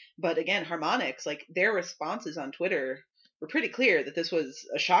 But again, Harmonix, like their responses on Twitter were pretty clear that this was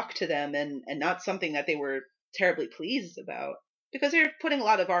a shock to them and not something that they were terribly pleased about, because they're putting a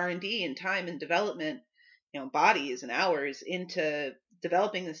lot of R&D and time and development, bodies and hours into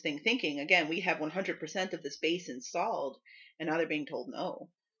developing this thing, thinking, again, we have 100% of this base installed, and now they're being told no.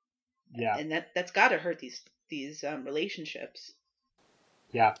 Yeah. And that's got to hurt these relationships.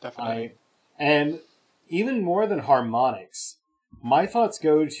 Yeah, definitely. And even more than Harmonix, my thoughts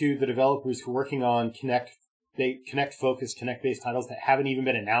go to the developers who are working on Kinect-focused, Kinect-based titles that haven't even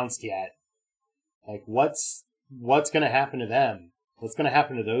been announced yet. Like, what's going to happen to them? What's going to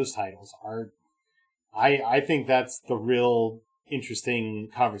happen to those titles? I think that's the real interesting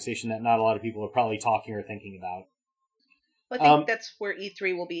conversation that not a lot of people are probably talking or thinking about. Well, I think that's where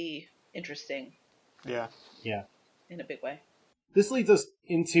E3 will be interesting. Yeah. Yeah. In a big way. This leads us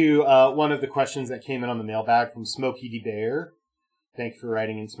into one of the questions that came in on the mailbag from Smokey DeBear. Thank you for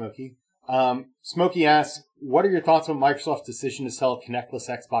writing in, Smokey. Smokey asks, what are your thoughts on Microsoft's decision to sell a Kinectless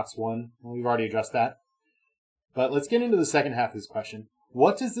Xbox One? Well, we've already addressed that. But let's get into the second half of this question.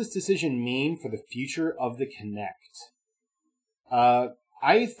 What does this decision mean for the future of the Kinect?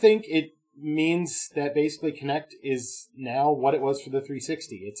 I think it means that basically Kinect is now what it was for the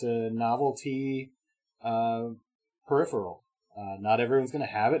 360. It's a novelty peripheral. Not everyone's going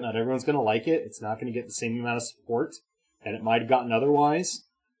to have it. Not everyone's going to like it. It's not going to get the same amount of support that it might have gotten otherwise.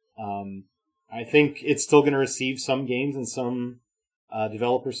 I think it's still going to receive some games and some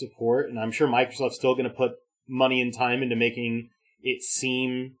developer support, and I'm sure Microsoft's still going to put money and time into making it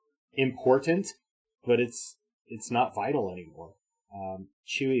seem important, but it's not vital anymore.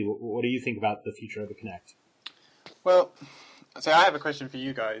 Chewy, what do you think about the future of the Kinect? Well, so I have a question for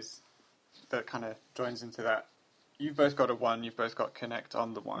you guys that kind of joins into that. You've both got a One, you've both got Kinect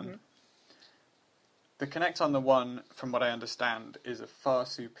on the One. Mm-hmm. The Kinect on the One, from what I understand, is a far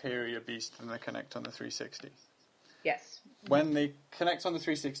superior beast than the Kinect on the 360. Yes. When the Kinect on the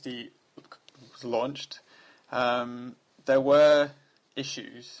 360 was launched, there were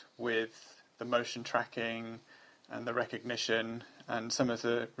issues with the motion tracking and the recognition and some of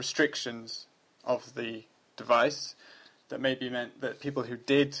the restrictions of the device that maybe meant that people who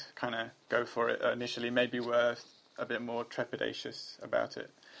did kind of go for it initially maybe were a bit more trepidatious about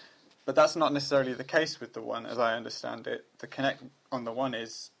it. But that's not necessarily the case with the One, as I understand it. The Kinect on the One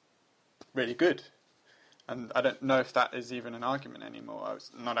is really good. And I don't know if that is even an argument anymore. I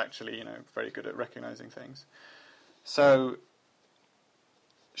was not actually, very good at recognizing things. So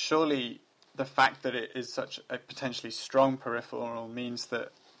surely the fact that it is such a potentially strong peripheral means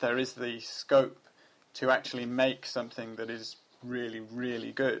that there is the scope to actually make something that is really,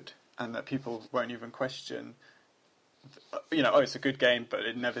 really good, and that people won't even question, it's a good game, but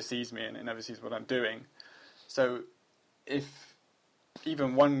it never sees me and it never sees what I'm doing. So if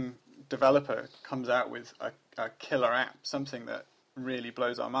even one developer comes out with a killer app, something that really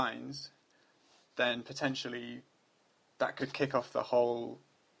blows our minds, then potentially that could kick off the whole,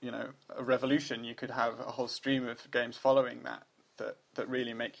 a revolution. You could have a whole stream of games following that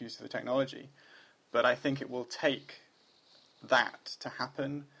really make use of the technology. But I think it will take that to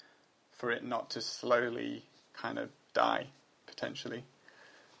happen for it not to slowly kind of die, potentially.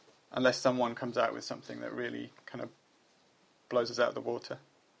 Unless someone comes out with something that really kind of blows us out of the water.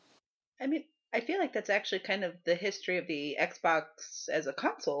 I mean, I feel like that's actually kind of the history of the Xbox as a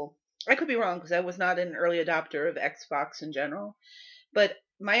console. I could be wrong because I was not an early adopter of Xbox in general. But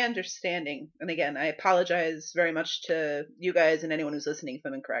my understanding, and again, I apologize very much to you guys and anyone who's listening if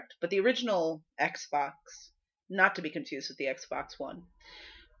I'm incorrect, but the original Xbox, not to be confused with the Xbox One,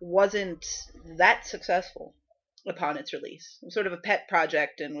 wasn't that successful upon its release. It was sort of a pet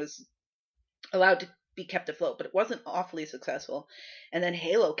project and was allowed to be kept afloat, but it wasn't awfully successful. And then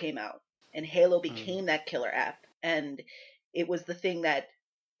Halo came out, and Halo became that killer app, and it was the thing that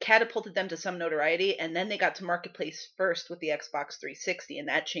catapulted them to some notoriety, and then they got to marketplace first with the Xbox 360, and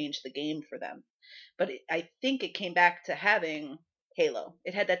that changed the game for them. But I think it came back to having Halo.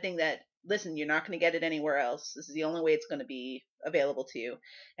 It had that thing that, listen, you're not going to get it anywhere else. This is the only way it's going to be available to you,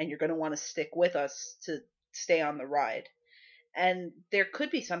 and you're going to want to stick with us to stay on the ride. And there could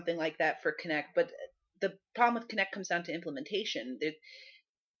be something like that for Kinect, but the problem with Kinect comes down to implementation.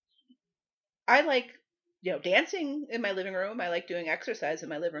 I like dancing in my living room. I like doing exercise in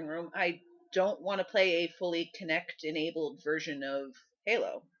my living room. I don't want to play a fully Kinect-enabled version of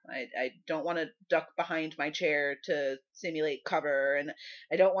Halo. I don't want to duck behind my chair to simulate cover, and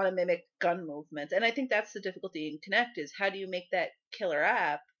I don't want to mimic gun movements. And I think that's the difficulty in Kinect is how do you make that killer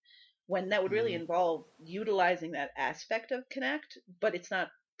app when that would really involve utilizing that aspect of Kinect, but it's not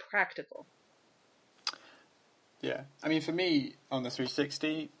practical. Yeah. I mean, for me, on the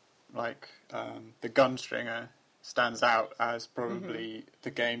 360... the Gunstringer stands out as probably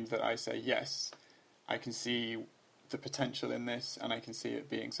the game that I say, yes, I can see the potential in this, and I can see it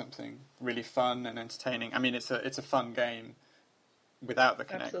being something really fun and entertaining. I mean, it's a fun game without the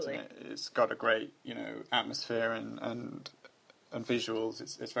Kinect. Absolutely. And it's got a great, atmosphere and visuals.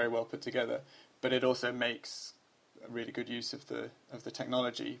 It's very well put together, but it also makes a really good use of the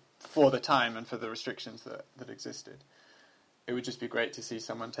technology for the time and for the restrictions that existed. It would just be great to see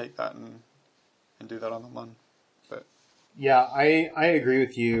someone take that and do that on the One. But yeah, I agree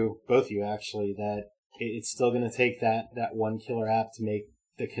with you, both of you actually, that it's still going to take that one killer app to make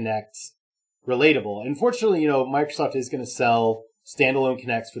the Kinect relatable. Unfortunately, Microsoft is going to sell standalone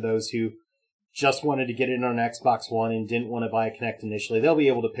Kinects for those who just wanted to get it on Xbox One and didn't want to buy a Kinect initially. They'll be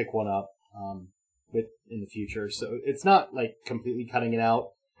able to pick one up in the future. So it's not like completely cutting it out.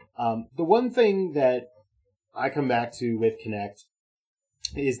 The one thing that I come back to with Kinect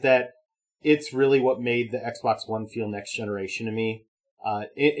is that it's really what made the Xbox One feel next generation to me.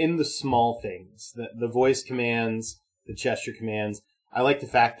 In the small things, the voice commands, the gesture commands. I like the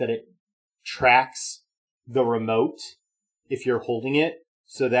fact that it tracks the remote if you're holding it,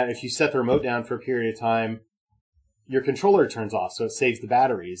 so that if you set the remote down for a period of time, your controller turns off, so it saves the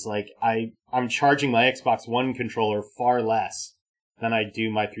batteries. Like, I'm charging my Xbox One controller far less than I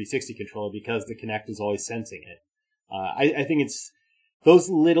do my 360 controller because the Kinect is always sensing it. I think it's those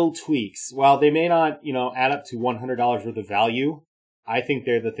little tweaks, while they may not, add up to $100 worth of value, I think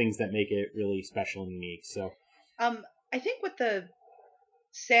they're the things that make it really special and unique. So, I think with the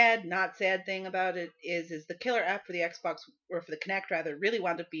not sad thing about it is the killer app for the Xbox, or for the Kinect rather, really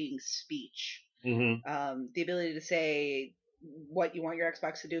wound up being speech. The ability to say what you want your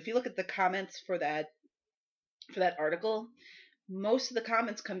Xbox to do. If you look at the comments for that article, most of the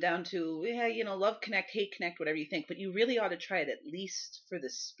comments come down to, yeah, love Kinect, hate Kinect, whatever you think, but you really ought to try it at least for the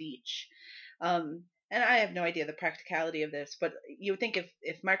speech. And I have no idea the practicality of this, but you would think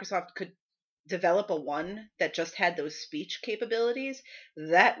if Microsoft could develop a one that just had those speech capabilities,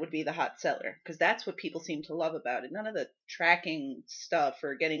 that would be the hot seller, because that's what people seem to love about it. None of the tracking stuff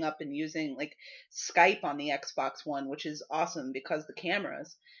or getting up and using like Skype on the Xbox One, which is awesome because the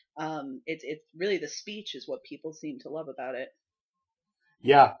cameras. It's really the speech is what people seem to love about it.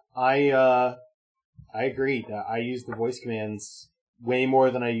 Yeah, I agree that I use the voice commands way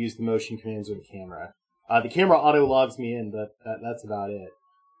more than I use the motion commands or the camera. The camera auto logs me in, but that's about it.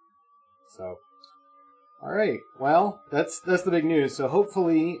 So, all right. Well, that's the big news. So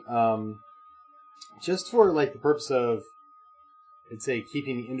hopefully, just for like the purpose of, I'd say,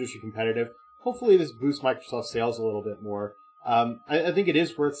 keeping the industry competitive, hopefully this boosts Microsoft sales a little bit more. I think it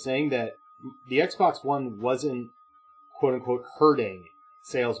is worth saying that the Xbox One wasn't quote unquote hurting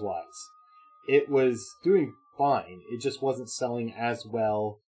sales wise. It was doing fine. It just wasn't selling as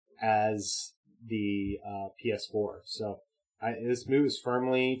well as the PS4. So this move is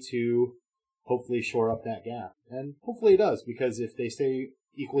firmly to hopefully shore up that gap. And hopefully it does, because if they stay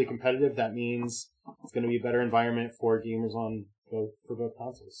equally competitive, that means it's going to be a better environment for gamers for both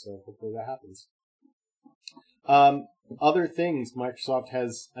consoles. So hopefully that happens. Other things Microsoft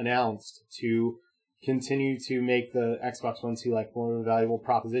has announced to continue to make the Xbox One seem like more of a valuable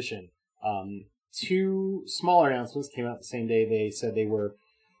proposition. Two smaller announcements came out the same day. They said they were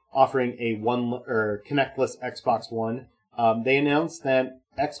offering a Kinect-less Xbox One. They announced that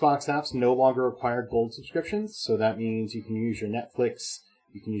Xbox apps no longer require gold subscriptions, so that means you can use your Netflix,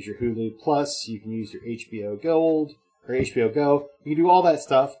 you can use your Hulu Plus, you can use your HBO Gold or HBO Go. You can do all that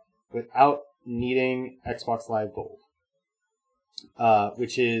stuff without needing Xbox Live Gold,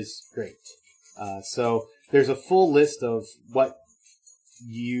 which is great. So there's a full list of what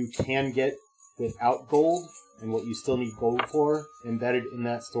you can get without gold and what you still need gold for embedded in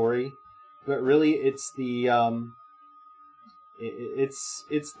that story. But really, it's the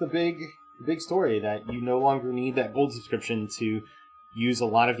it's the big story that you no longer need that gold subscription to use a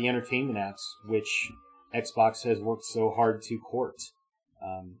lot of the entertainment apps, which Xbox has worked so hard to court.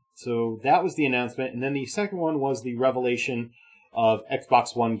 So that was the announcement, and then the second one was the revelation of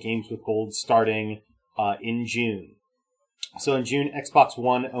Xbox One games with gold starting in June. So in June, Xbox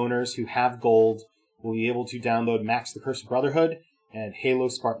One owners who have gold will be able to download Max the Cursed Brotherhood and Halo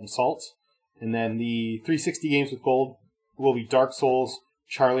Spartan Assault. And then the 360 games with gold will be Dark Souls,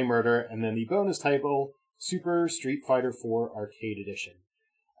 Charlie Murder, and then the bonus title, Super Street Fighter IV Arcade Edition.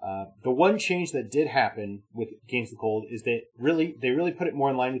 The one change that did happen with games with gold is that they really put it more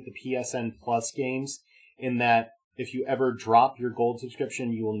in line with the PSN Plus games, in that if you ever drop your gold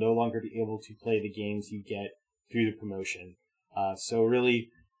subscription, you will no longer be able to play the games you get through the promotion. So really,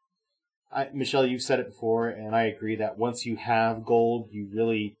 Michelle, you've said it before, and I agree that once you have gold, you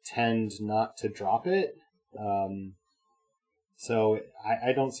really tend not to drop it. So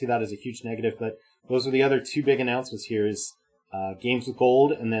I don't see that as a huge negative, but those are the other two big announcements here is games with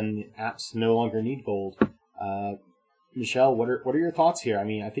gold, and then apps no longer need gold. Michelle, what are your thoughts here? I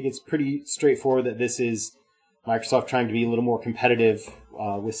mean, I think it's pretty straightforward that this is Microsoft trying to be a little more competitive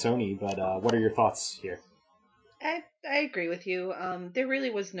with Sony, but what are your thoughts here? I agree with you. There really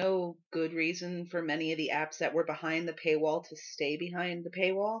was no good reason for many of the apps that were behind the paywall to stay behind the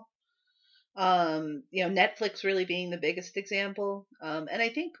paywall. Netflix really being the biggest example. And I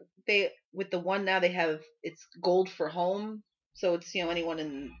think with the one now they have, it's gold for home. So it's, anyone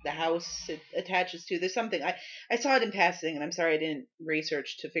in the house it attaches to. There's something, I saw it in passing, and I'm sorry I didn't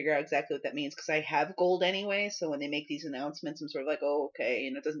research to figure out exactly what that means, because I have gold anyway. So when they make these announcements, I'm sort of like, oh, okay,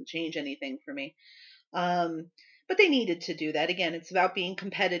 it doesn't change anything for me. But they needed to do that. Again, it's about being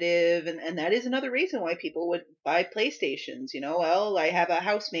competitive, and that is another reason why people would buy PlayStations. Well, I have a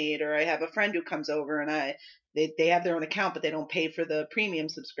housemate or I have a friend who comes over, and they have their own account, but they don't pay for the premium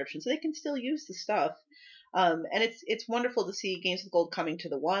subscription, so they can still use the stuff. And it's wonderful to see games with gold coming to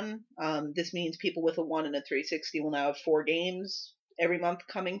the One. This means people with a One and a 360 will now have 4 games every month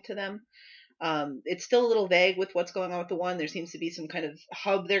coming to them. It's still a little vague with what's going on with the One. There seems to be some kind of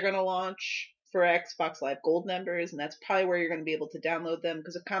hub they're going to launch for Xbox Live Gold members, and that's probably where you're going to be able to download them,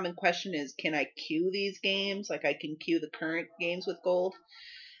 because a common question is, can I queue these games? Like, I can queue the current games with gold,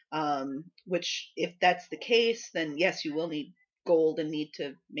 which, if that's the case, then yes, you will need gold and need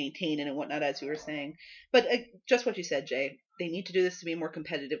to maintain it and whatnot, as you were saying. But just what you said, Jay, they need to do this to be more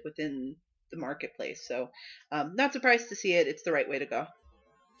competitive within the marketplace. So not surprised to see it. It's the right way to go.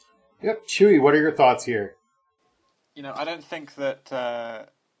 Yep. Chewy, what are your thoughts here? I don't think that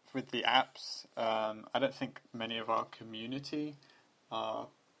with the apps, I don't think many of our community are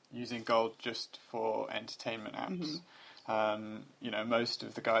using gold just for entertainment apps. Most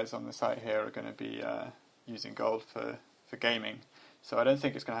of the guys on the site here are going to be using gold for gaming. So I don't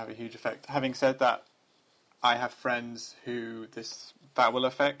think it's going to have a huge effect. Having said that, I have friends who that will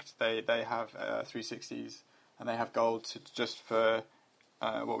affect. They have 360s and they have gold just for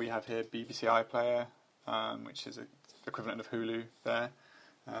what we have here, BBC iPlayer, which is the equivalent of Hulu there,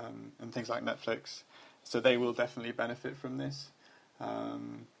 and things like Netflix. So they will definitely benefit from this.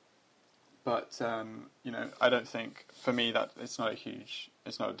 But I don't think, for me, that it's not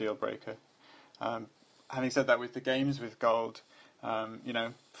a deal breaker. Having said that, with the games with gold,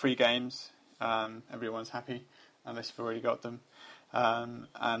 free games, everyone's happy unless you've already got them.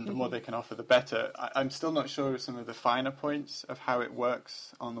 And the more they can offer, the better. I'm still not sure of some of the finer points of how it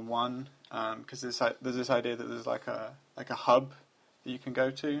works on the one, because there's this idea that there's like a hub that you can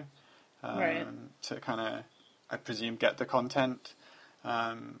go to, Right. to kind of, I presume, get the content.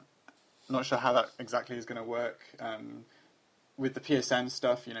 Not sure how that exactly is going to work. With the PSN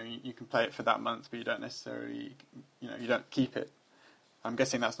stuff, you can play it for that month, but you don't necessarily, you don't keep it. I'm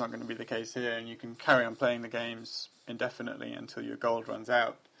guessing that's not going to be the case here, and you can carry on playing the games indefinitely until your gold runs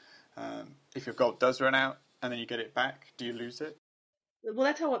out. If your gold does run out and then you get it back, do you lose it? Well,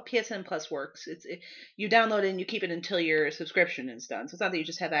 that's how what PSN Plus works. You download it and you keep it until your subscription is done. So it's not that you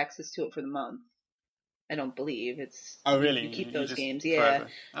just have access to it for the month. I don't believe it's. Oh, really? You keep those just games, yeah. forever.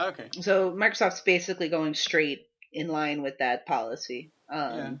 Oh, okay. So Microsoft's basically going straight in line with that policy.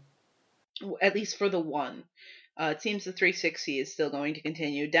 At least for the one. It seems the 360 is still going to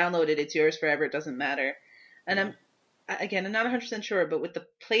continue. Download it; it's yours forever. It doesn't matter. And I'm not 100% sure, but with the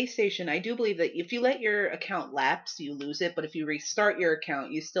PlayStation, I do believe that if you let your account lapse, you lose it. But if you restart your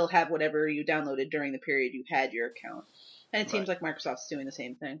account, you still have whatever you downloaded during the period you had your account. And it seems like Microsoft's doing the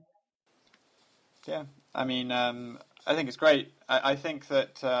same thing. Yeah, I mean, I think it's great. I think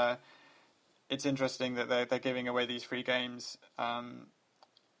that it's interesting that they're giving away these free games.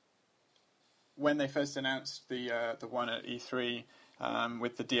 When they first announced the one at E3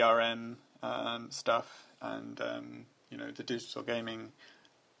 with the DRM stuff and the digital gaming,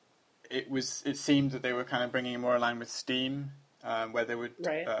 it seemed that they were kind of bringing it more in line with Steam, where there would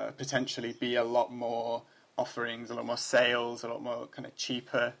potentially be a lot more offerings, a lot more sales, a lot more kind of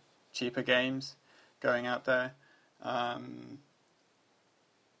cheaper games going out there. I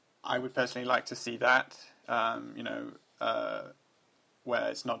would personally like to see that, where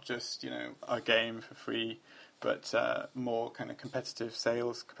it's not just, a game for free, but more kind of competitive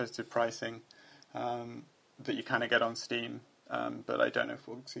sales, competitive pricing that you kind of get on Steam. But I don't know if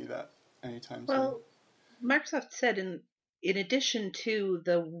we'll see that anytime soon. Well, Microsoft said in addition to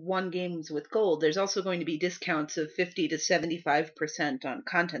the one games with gold, there's also going to be discounts of 50 to 75% on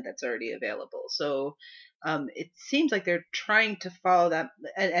content that's already available. So it seems like they're trying to follow that,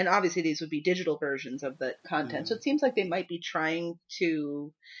 and obviously these would be digital versions of the content. So it seems like they might be trying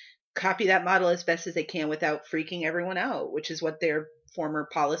to copy that model as best as they can without freaking everyone out, which is what their former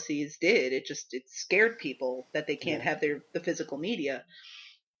policies did. It scared people that they can't have the physical media.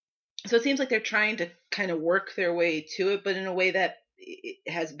 So it seems like they're trying to kind of work their way to it, but in a way that it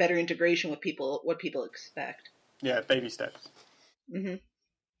has better integration with what people expect. Yeah, baby steps. Mm-hmm.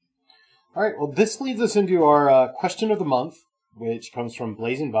 All right, well, this leads us into our question of the month, which comes from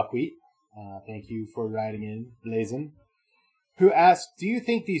Blazin Buckwheat. Thank you for writing in, Blazin. Who asked, do you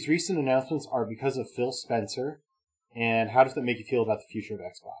think these recent announcements are because of Phil Spencer? And how does that make you feel about the future of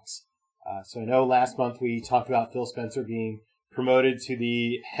Xbox? So I know last month we talked about Phil Spencer being promoted to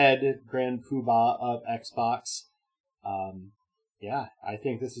the head grand poobah of Xbox. I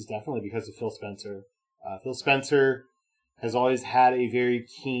think this is definitely because of Phil Spencer. Phil Spencer has always had a very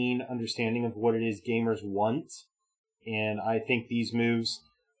keen understanding of what it is gamers want. And I think these moves,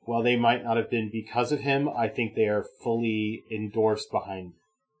 while they might not have been because of him, I think they are fully endorsed by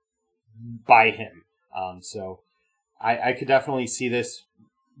him. So I could definitely see this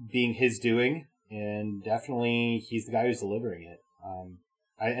being his doing, and definitely he's the guy who's delivering it.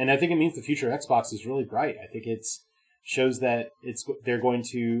 I think it means the future of Xbox is really bright. I think it shows that they're going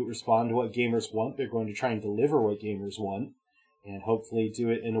to respond to what gamers want. They're going to try and deliver what gamers want, and hopefully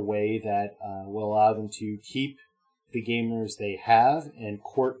do it in a way that will allow them to keep the gamers they have and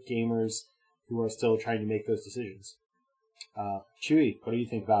court gamers who are still trying to make those decisions. Chewy, what do you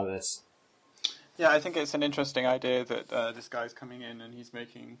think about this? Yeah, I think it's an interesting idea that this guy's coming in and he's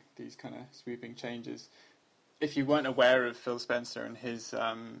making these kind of sweeping changes. If you weren't aware of Phil Spencer and his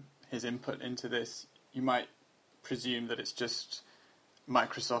input into this, you might presume that it's just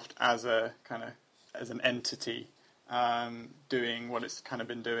Microsoft as an entity doing what it's kind of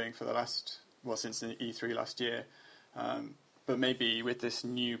been doing for since the E3 last year. But maybe with this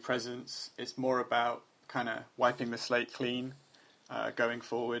new presence, it's more about kind of wiping the slate clean, going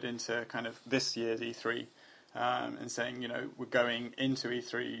forward into kind of this year's E3, and saying, we're going into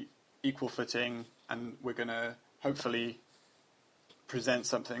E3 equal footing, and we're going to hopefully present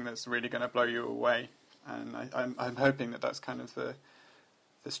something that's really going to blow you away. And I'm hoping that that's kind of the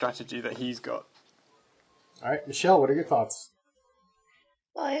strategy that he's got. All right, Michelle, what are your thoughts?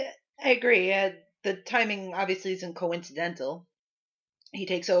 Well, I agree. The timing obviously isn't coincidental. He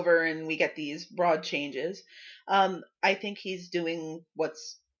takes over and we get these broad changes. I think he's doing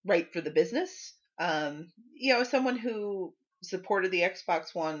what's right for the business. Someone who supported the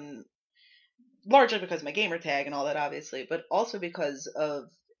Xbox One largely because of my gamer tag and all that, obviously, but also because of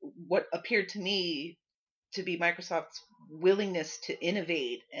what appeared to me to be Microsoft's willingness to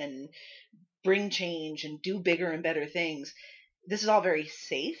innovate and bring change and do bigger and better things. This is all very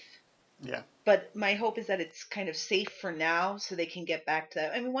safe. Yeah. But my hope is that it's kind of safe for now so they can get back to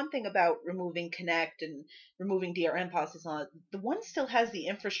that. I mean, one thing about removing Kinect and removing DRM policies, the One still has the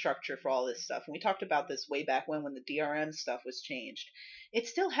infrastructure for all this stuff. And we talked about this way back when the DRM stuff was changed. It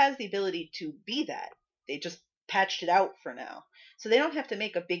still has the ability to be that. They just patched it out for now. So they don't have to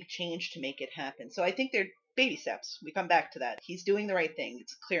make a big change to make it happen. So I think they're baby steps. We come back to that. He's doing the right thing.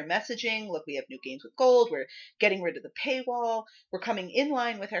 It's clear messaging. Look, we have new games with gold. We're getting rid of the paywall. We're coming in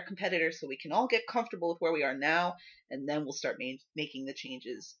line with our competitors so we can all get comfortable with where we are now, and then we'll start making the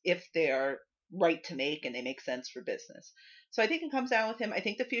changes if they are right to make and they make sense for business. So I think it comes down with him. I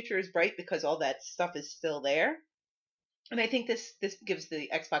think the future is bright because all that stuff is still there. And I think this gives the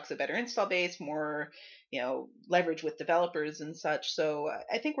Xbox a better install base, more, leverage with developers and such. So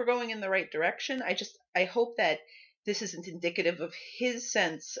I think we're going in the right direction. I hope that this isn't indicative of his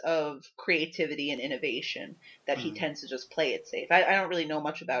sense of creativity and innovation, that he tends to just play it safe. I don't really know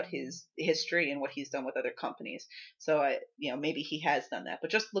much about his history and what he's done with other companies. So maybe he has done that.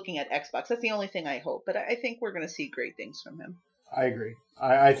 But just looking at Xbox, that's the only thing I hope. But I think we're going to see great things from him. I agree.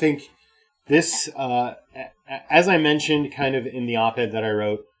 I think this, as I mentioned kind of in the op-ed that I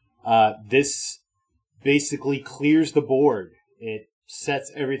wrote, this basically clears the board. It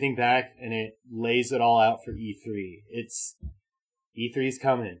sets everything back and it lays it all out for E3. E3's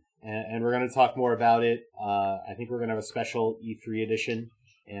coming, and we're going to talk more about it. I think we're going to have a special E3 edition,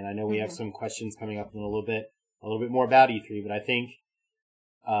 and I know we have some questions coming up in a little bit more about E3, but I think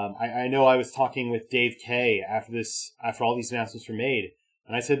I know I was talking with Dave K after all these announcements were made,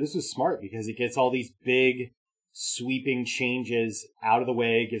 and I said this was smart because it gets all these big sweeping changes out of the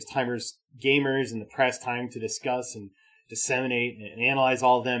way, gives gamers and the press time to discuss and disseminate and analyze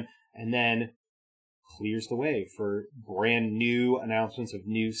all of them, and then clears the way for brand new announcements of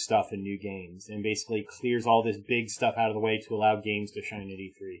new stuff and new games, and basically clears all this big stuff out of the way to allow games to shine at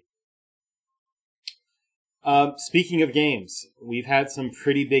E3. Speaking of games, we've had some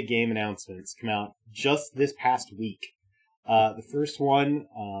pretty big game announcements come out just this past week. The first one,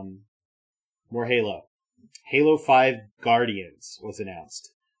 more Halo. Halo 5 Guardians was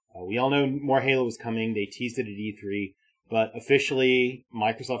announced. We all know more Halo was coming. They teased it at E3, but officially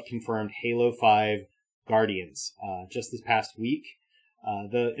Microsoft confirmed Halo 5 Guardians just this past week.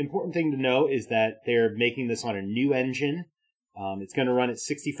 The important thing to know is that they're making this on a new engine. It's going to run at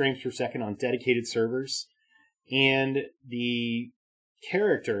 60 frames per second on dedicated servers. And the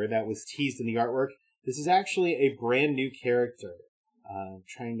character that was teased in the artwork, this is actually a brand new character. I'm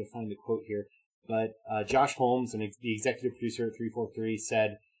trying to find the quote here. But Josh Holmes, the executive producer at 343,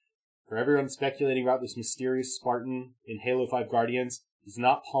 said, "For everyone speculating about this mysterious Spartan in Halo 5 Guardians, he's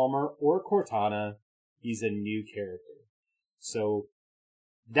not Palmer or Cortana. He's a new character." So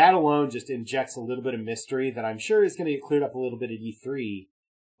that alone just injects a little bit of mystery that I'm sure is going to get cleared up a little bit at E3.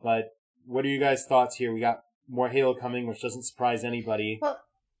 But what are you guys' thoughts here? We got more Halo coming, which doesn't surprise anybody. Well,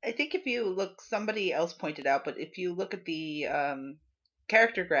 I think if you look, somebody else pointed out, but if you look at the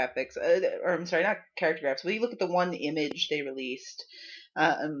character graphics, or I'm sorry, not character graphics, but you look at the one image they released,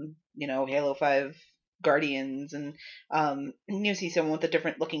 Halo 5 Guardians, and you see someone with a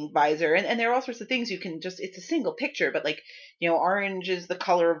different looking visor, and there are all sorts of things you can just, it's a single picture, but orange is the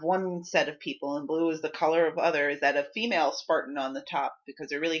color of one set of people and blue is the color of other. Is that a female Spartan on the top? Because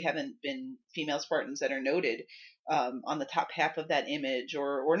there really haven't been female Spartans that are noted on the top half of that image,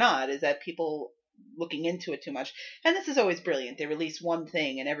 or not. Is that people looking into it too much. And this is always brilliant. They release one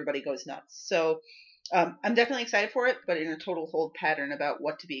thing and everybody goes nuts. So I'm definitely excited for it, but in a total hold pattern about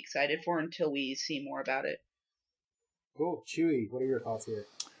what to be excited for until we see more about it. Cool. Chewy, what are your thoughts here?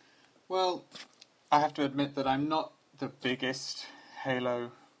 Well, I have to admit that I'm not the biggest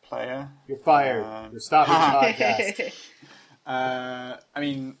Halo player. You're fired. You're stopping the podcast. I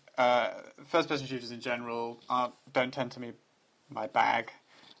mean, first-person shooters in general don't tend to be my bag.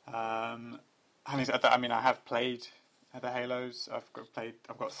 Having said that, I mean, I have played the Halos. I've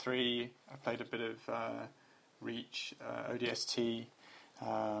got 3. I've played a bit of Reach, ODST.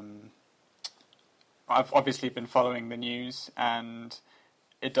 I've obviously been following the news, and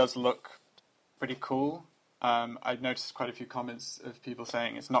it does look pretty cool. I've noticed quite a few comments of people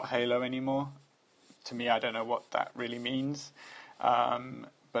saying it's not Halo anymore. To me, I don't know what that really means,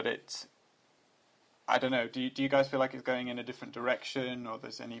 but it's. I don't know. Do you guys feel like it's going in a different direction, or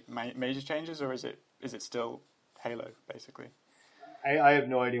there's any major changes, or is it still Halo basically? I have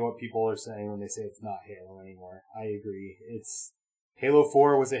no idea what people are saying when they say it's not Halo anymore. I agree. It's Halo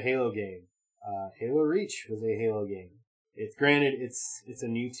 4 was a Halo game. Halo Reach was a Halo game. It's granted it's a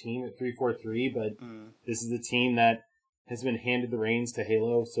new team at 343, but this is a team that has been handed the reins to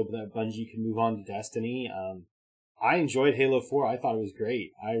Halo so that Bungie can move on to Destiny. I enjoyed Halo 4. I thought it was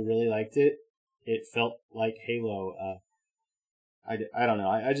great. I really liked it. It felt like Halo. I don't know.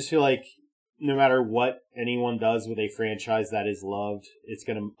 I just feel like no matter what anyone does with a franchise that is loved, it's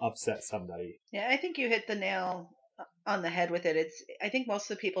going to upset somebody. Yeah, I think you hit the nail on the head with it. I think most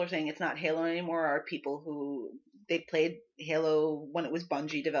of the people are saying it's not Halo anymore are people who they played Halo when it was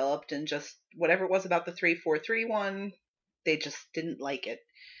Bungie developed, and just whatever it was about the 343 one, they just didn't like it,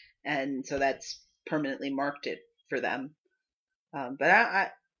 and so that's permanently marked it for them. But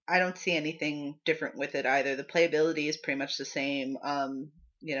I don't see anything different with it either. The playability is pretty much the same.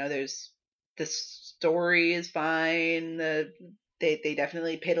 There's the story is fine. They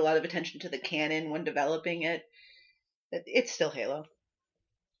definitely paid a lot of attention to the canon when developing it. It's still Halo.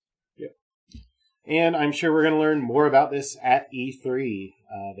 Yeah. And I'm sure we're going to learn more about this at E3.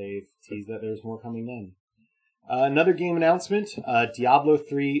 They've teased that there's more coming then. Another game announcement, Diablo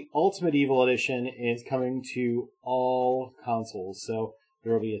 3 Ultimate Evil Edition is coming to all consoles. So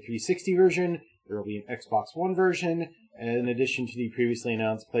there will be a 360 version, there will be an Xbox One version, in addition to the previously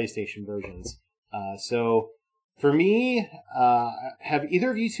announced PlayStation versions. So for me, have either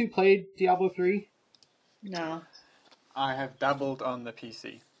of you two played Diablo 3? No. I have dabbled on the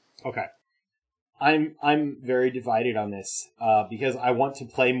PC. Okay. I'm very divided on this, because I want to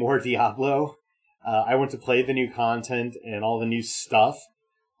play more Diablo. I want to play the new content and all the new stuff,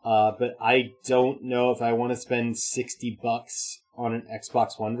 but I don't know if I want to spend $60 on an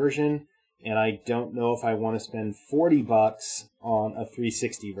Xbox One version, and I don't know if I want to spend $40 on a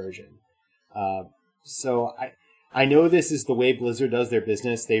 360 version. So I know this is the way Blizzard does their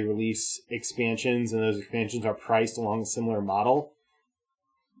business. They release expansions, and those expansions are priced along a similar model.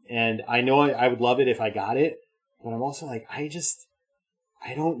 And I know I would love it if I got it, but I'm also like, I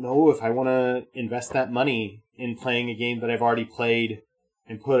don't know if I want to invest that money in playing a game that I've already played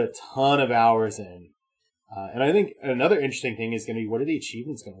and put a ton of hours in. And I think another interesting thing is going to be, what are the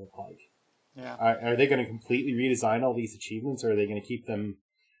achievements going to look like? Yeah. Are they going to completely redesign all these achievements, or are they going to keep them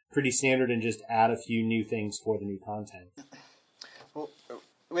pretty standard and just add a few new things for the new content? Well,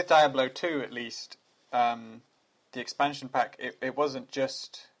 with Diablo 2 at least, the expansion pack, it wasn't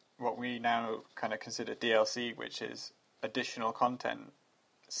just what we now kind of consider DLC, which is additional content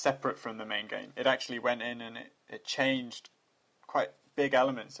separate from the main game. It actually went in and it changed quite big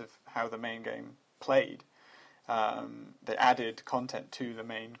elements of how the main game played. They added content to the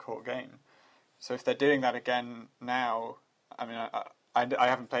main core game. So if they're doing that again now, I mean, I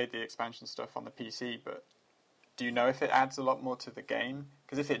haven't played the expansion stuff on the PC, but do you know if it adds a lot more to the game?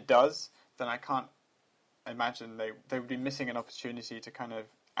 Because if it does, then I can't imagine they would be missing an opportunity to kind of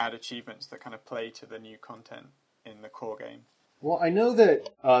add achievements that kind of play to the new content in the core game. Well, I know that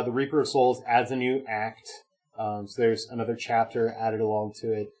the Reaper of Souls adds a new act, so there's another chapter added along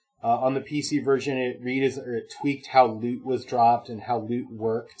to it. On the PC version, it tweaked how loot was dropped and how loot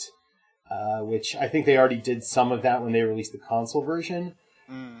worked, which I think they already did some of that when they released the console version.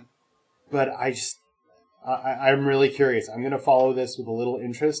 But I'm really curious. I'm going to follow this with a little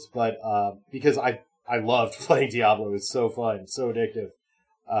interest, but because I loved playing Diablo. It was so fun, so addictive.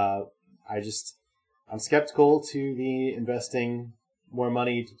 I'm skeptical to be investing more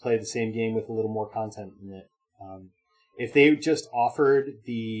money to play the same game with a little more content in it. If they just offered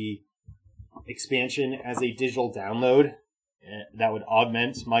the expansion as a digital download that would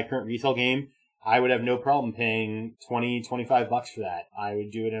augment my current retail game, I would have no problem paying $20-25 for that. I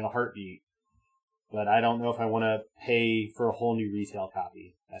would do it in a heartbeat. but I don't know if I want to pay for a whole new retail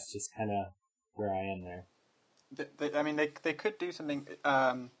copy. That's just kind of where I am there. They could do something.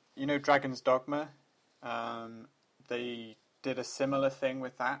 Dragon's Dogma. They did a similar thing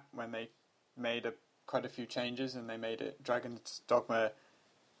with that when they made quite a few changes, and they made it Dragon's Dogma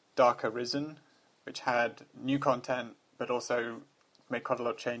Dark Arisen, which had new content, but also made quite a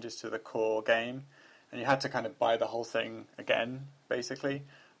lot of changes to the core game, and you had to kind of buy the whole thing again, basically.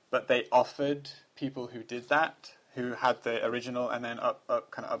 But they offered people who did that, who had the original and then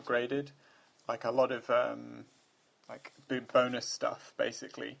kind of upgraded, like a lot of like bonus stuff,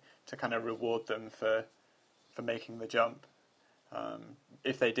 basically, to kind of reward them for making the jump.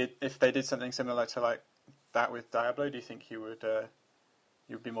 If they did something similar to like that with Diablo, do you think you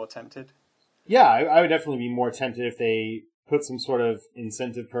would be more tempted? Yeah, I would definitely be more tempted if they put some sort of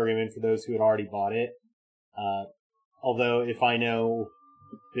incentive program in for those who had already bought it. Although, if I know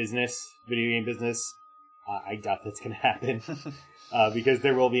video game business, I doubt that's going to happen because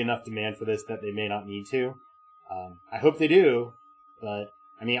there will be enough demand for this that they may not need to. I hope they do, but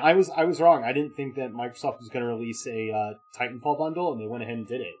I mean, I was wrong. I didn't think that Microsoft was going to release a Titanfall bundle, and they went ahead and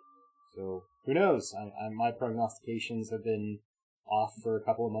did it. So who knows? My prognostications have been off for a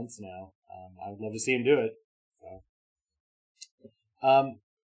couple of months now. I would love to see him do it. So,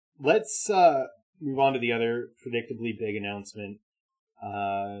 let's move on to the other predictably big announcement.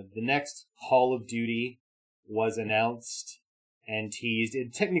 The next Call of Duty was announced and teased.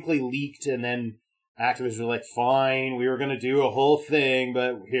 It technically leaked, and then Activision were like, fine, we were going to do a whole thing,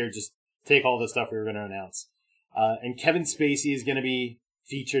 but here, just take all the stuff we were going to announce. And Kevin Spacey is going to be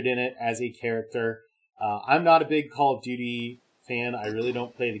featured in it as a character. I'm not a big Call of Duty fan. I really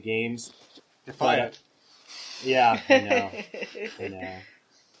don't play the games. You're fired. Yeah, I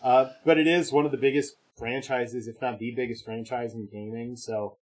know. But it is one of the biggest franchises, if not the biggest franchise in gaming,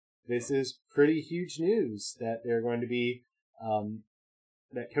 so this is pretty huge news that they're going to be,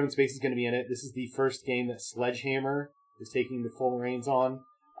 that Kevin Spacey is going to be in it. This is the first game that Sledgehammer is taking the full reins on.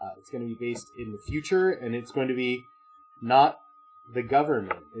 It's going to be based in the future, and it's going to be not the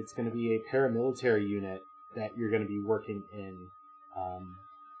government. It's going to be a paramilitary unit that you're going to be working in.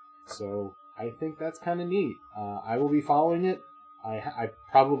 So I think that's kind of neat. I will be following it. I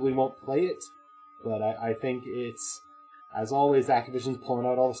probably won't play it, but I think it's, as always, Activision's pulling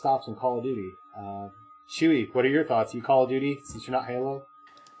out all the stops in Call of Duty. Chewy, what are your thoughts? You Call of Duty, since you're not Halo?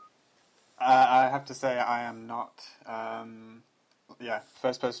 I have to say I am not.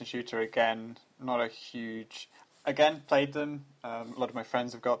 First-person shooter again, not a huge... Again, played them. A lot of my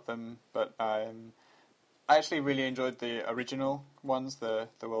friends have got them, but I actually really enjoyed the original ones, the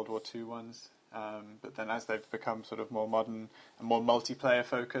World War II ones. But then as they've become sort of more modern and more multiplayer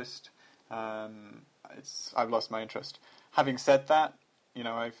focused, I've lost my interest. Having said that,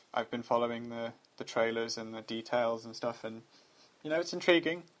 I've been following the trailers and the details and stuff, and it's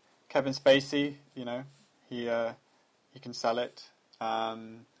intriguing. Kevin Spacey, he can sell it,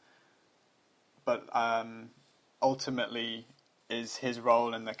 but ultimately, is his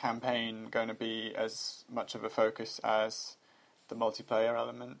role in the campaign going to be as much of a focus as the multiplayer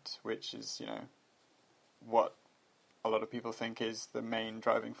element, which is, what a lot of people think is the main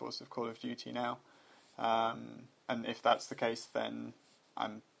driving force of Call of Duty now. And if that's the case, then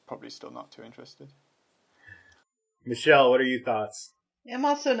I'm probably still not too interested. Michelle, what are your thoughts? I'm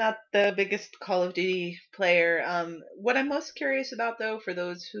also not the biggest Call of Duty player. What I'm most curious about, though, for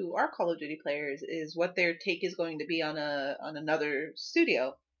those who are Call of Duty players, is what their take is going to be on another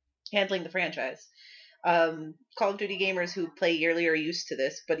studio handling the franchise. Call of Duty gamers who play yearly are used to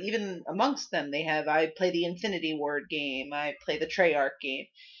this, but even amongst them, I play the Infinity Ward game, I play the Treyarch game.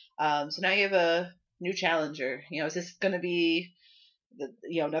 So now you have a new challenger. Is this going to be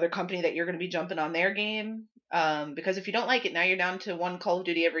another company that you're going to be jumping on their game? Because if you don't like it, now you're down to one Call of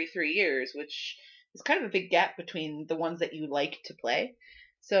Duty every 3 years, which is kind of a big gap between the ones that you like to play.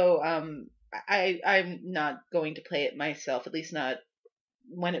 So I'm not going to play it myself, at least not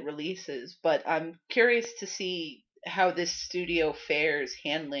when it releases. But I'm curious to see how this studio fares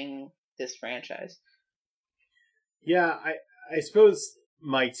handling this franchise. Yeah, I suppose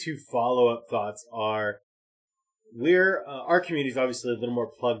my two follow-up thoughts are, our community is obviously a little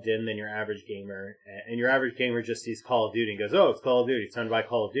more plugged in than your average gamer, and your average gamer just sees Call of Duty and goes, oh, it's Call of Duty, it's time to buy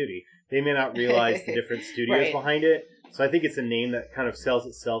Call of Duty. They may not realize the different studios Right. behind it, so I think it's a name that kind of sells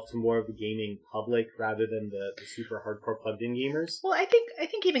itself to more of the gaming public rather than the super hardcore plugged-in gamers. Well, I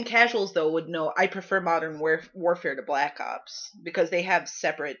think even casuals, though, would know I prefer Modern Warfare to Black Ops because they have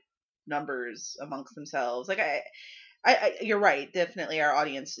separate numbers amongst themselves. Like you're right. Definitely, our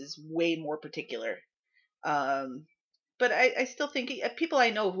audience is way more particular. but I still think people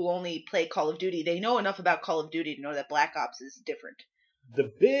I know who only play Call of Duty, they know enough about Call of Duty to know that Black Ops is different.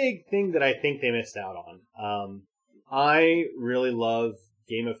 The big thing that I think they missed out on, I really love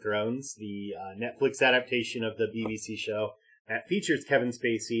Game of Thrones, the Netflix adaptation of the BBC show that features Kevin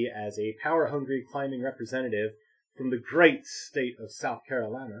Spacey as a power-hungry climbing representative from the great state of South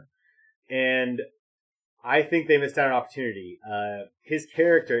Carolina. And I think they missed out on an opportunity. His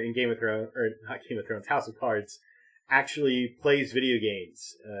character in Game of Thrones, or not Game of Thrones, House of Cards, actually plays video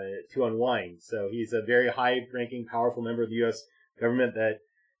games to unwind. So he's a very high-ranking, powerful member of the U.S. government that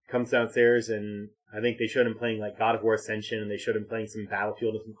comes downstairs, and I think they showed him playing like God of War Ascension, and they showed him playing some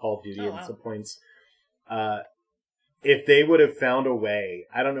Battlefield and some Call of Duty at some points. If they would have found a way,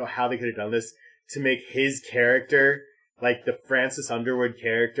 I don't know how they could have done this, to make his character like the Francis Underwood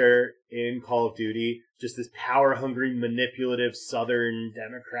character in Call of Duty, just this power-hungry, manipulative Southern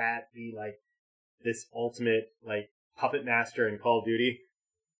Democrat, be like this ultimate like puppet master in Call of Duty,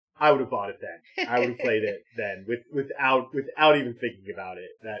 I would have bought it then. I would have played it then without even thinking about it.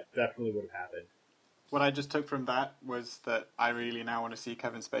 That definitely would have happened. What I just took from that was that I really now want to see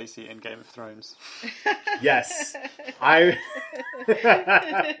Kevin Spacey in Game of Thrones. Yes.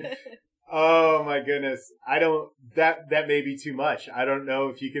 Oh my goodness. That may be too much. I don't know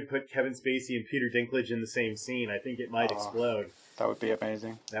if you could put Kevin Spacey and Peter Dinklage in the same scene. I think it might explode. That would be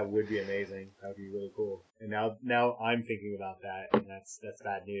amazing. That would be amazing. That would be really cool. And now I'm thinking about that, and that's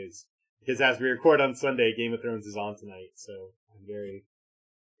bad news. Because as we record on Sunday, Game of Thrones is on tonight, so I'm very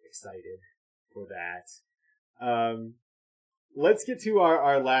excited for that. Let's get to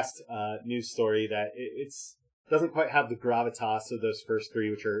our last news story that it's doesn't quite have the gravitas of those first three,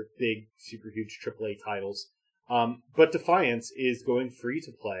 which are big, super huge AAA titles. But Defiance is going free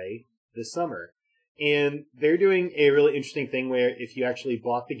to play this summer. And they're doing a really interesting thing where if you actually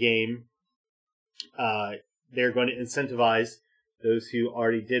bought the game, they're going to incentivize those who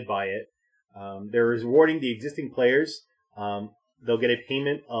already did buy it. They're rewarding the existing players. They'll get a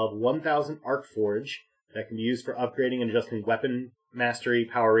payment of 1,000 Arc Forge that can be used for upgrading and adjusting weapon mastery,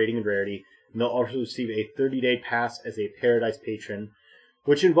 power rating, and rarity. And they'll also receive a 30-day pass as a Paradise Patron,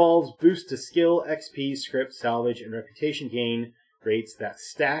 which involves boosts to skill, XP, script, salvage, and reputation gain rates that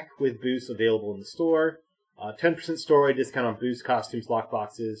stack with boosts available in the store. 10% story discount on boosts, costumes,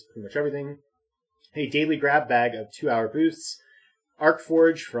 lockboxes, pretty much everything. A daily grab bag of 2-hour boosts. Arc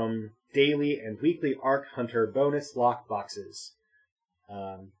Forge from daily and weekly Arc Hunter bonus lockboxes.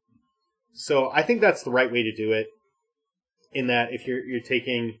 So I think that's the right way to do it, in that if you're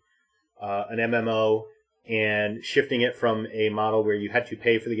taking an MMO and shifting it from a model where you had to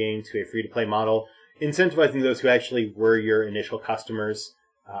pay for the game to a free-to-play model, incentivizing those who actually were your initial customers,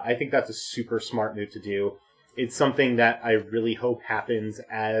 I think that's a super smart move to do. It's something that I really hope happens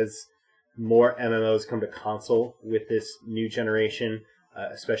as more MMOs come to console with this new generation,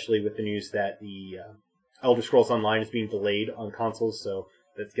 especially with the news that the Elder Scrolls Online is being delayed on consoles, so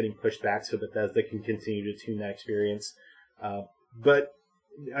that's getting pushed back so Bethesda can continue to tune that experience. But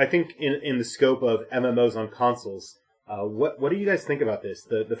I think in the scope of MMOs on consoles, what do you guys think about this?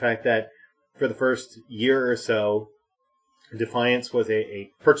 The fact that for the first year or so, Defiance was a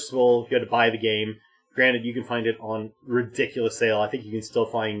purchasable, you had to buy the game. Granted, you can find it on ridiculous sale. I think you can still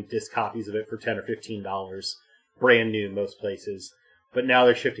find disc copies of it for $10 or $15, brand new in most places. But now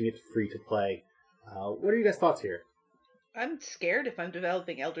they're shifting it to free to play. What are you guys' thoughts here? I'm scared if I'm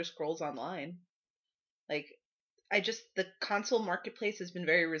developing Elder Scrolls Online. The console marketplace has been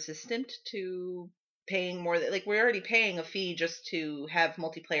very resistant to paying more. We're already paying a fee just to have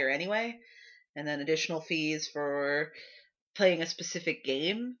multiplayer anyway, and then additional fees for playing a specific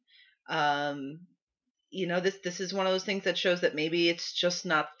game. This is one of those things that shows that maybe it's just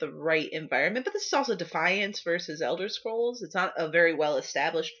not the right environment. But this is also Defiance versus Elder Scrolls. It's not a very well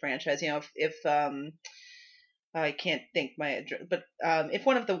established franchise. If I can't think if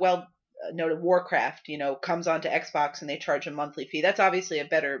one of the noted Warcraft, comes onto Xbox and they charge a monthly fee, that's obviously a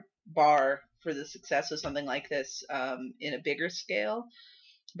better bar for the success of something like this in a bigger scale.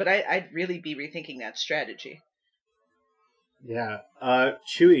 But I'd really be rethinking that strategy. Yeah.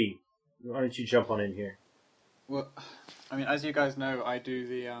 Chewy, why don't you jump on in here? Well, I mean, as you guys know, I do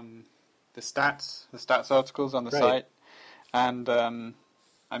the stats articles on the Right. site. And,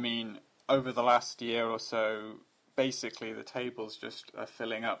 I mean, over the last year or so, basically the tables just are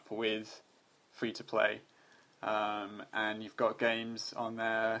filling up with free-to-play. And you've got games on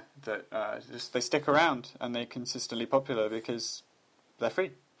there that they stick around and they're consistently popular because they're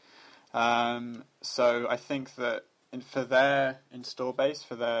free. So I think that for their install base,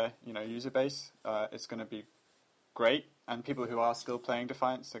 for their user base, it's going to be great. And people who are still playing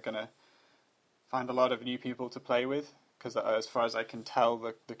Defiance are going to find a lot of new people to play with because as far as I can tell,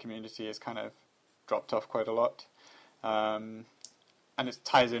 the community has kind of dropped off quite a lot. And it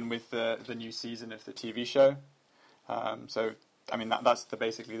ties in with the new season of the TV show. So, I mean, that's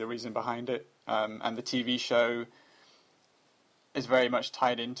basically the reason behind it. And the TV show is very much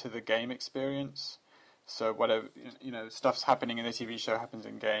tied into the game experience. So whatever, stuff's happening in the TV show happens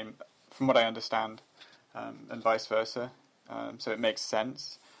in game, from what I understand, and vice versa. So it makes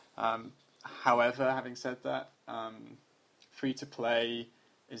sense. However, having said that, free to play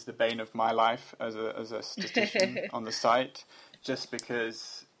is the bane of my life as a statistician on the site, just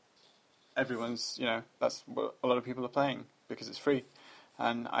because everyone's, that's what a lot of people are playing because it's free.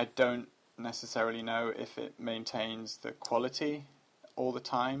 And I don't necessarily know if it maintains the quality all the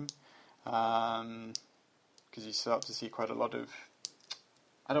time, because you start to see quite a lot of,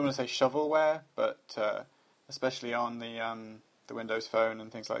 I don't want to say shovelware, but especially on the Windows Phone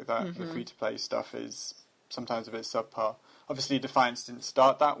and things like that, the free-to-play stuff is sometimes a bit subpar. Obviously, Defiance didn't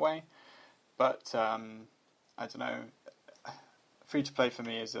start that way, but I don't know. Free-to-play for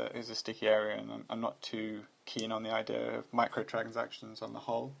me is a sticky area, and I'm not too keen on the idea of microtransactions on the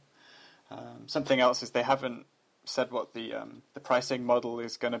whole. Something else is they haven't said what the pricing model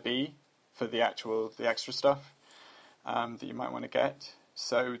is going to be for the extra stuff that you might want to get.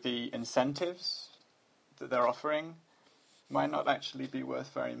 So the incentives that they're offering might not actually be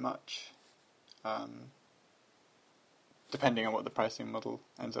worth very much, depending on what the pricing model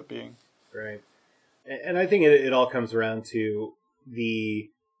ends up being. Right. And I think it all comes around to the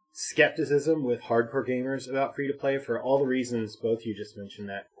skepticism with hardcore gamers about free-to-play for all the reasons both you just mentioned,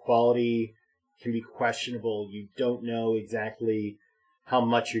 that quality can be questionable. You don't know exactly how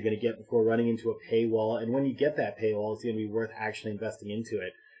much you're going to get before running into a paywall, and when you get that paywall, it's going to be worth actually investing into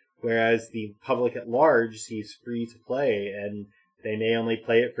it. Whereas the public at large sees free to play, and they may only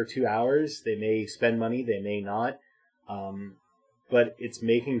play it for 2 hours, they may spend money, they may not, but it's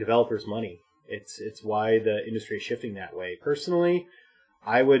making developers money. It's why the industry is shifting that way. Personally,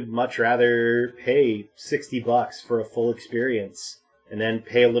 I would much rather pay $60 for a full experience and then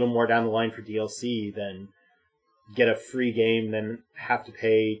pay a little more down the line for DLC than get a free game, then have to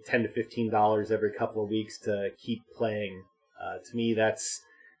pay $10 to $15 every couple of weeks to keep playing. To me, that's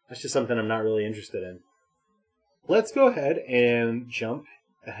just something I'm not really interested in. Let's go ahead and jump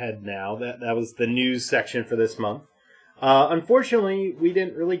ahead now. That was the news section for this month. Unfortunately, we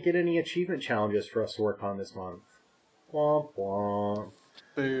didn't really get any achievement challenges for us to work on this month. Womp womp.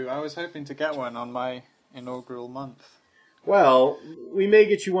 Boo, I was hoping to get one on my inaugural month. Well, we may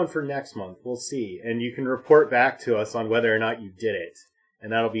get you one for next month. We'll see. And you can report back to us on whether or not you did it.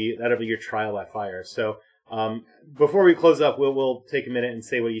 And that'll be your trial by fire. So, before we close up, we'll take a minute and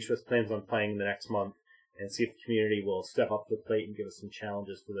say what each of us plans on playing the next month and see if the community will step up to the plate and give us some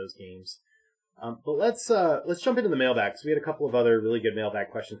challenges for those games. But let's jump into the mailbag, because we had a couple of other really good mailbag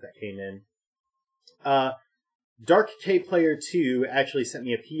questions that came in. Dark K Player 2 actually sent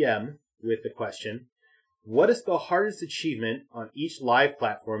me a PM with the question, what is the hardest achievement on each live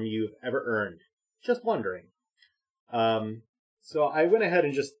platform you've ever earned? Just wondering. So I went ahead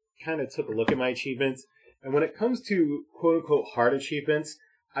and just kind of took a look at my achievements. And when it comes to quote-unquote hard achievements,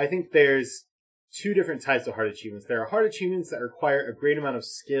 I think there's two different types of hard achievements. There are hard achievements that require a great amount of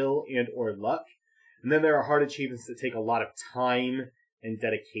skill and or luck. And then there are hard achievements that take a lot of time and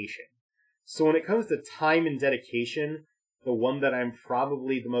dedication. So when it comes to time and dedication, the one that I'm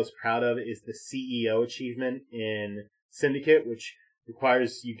probably the most proud of is the CEO achievement in Syndicate, which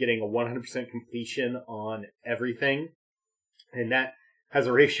requires you getting a 100% completion on everything. And that has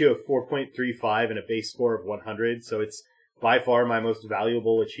a ratio of 4.35 and a base score of 100. So it's by far my most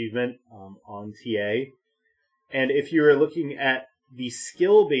valuable achievement on TA. And if you were looking at the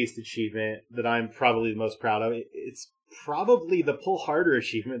skill-based achievement that I'm probably the most proud of, it's probably the Pull Harder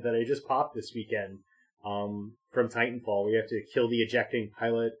achievement that I just popped this weekend from Titanfall, where you have to kill the ejecting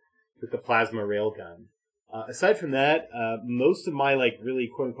pilot with the plasma railgun. Aside from that, most of my really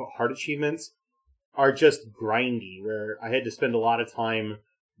quote-unquote hard achievements are just grindy, where I had to spend a lot of time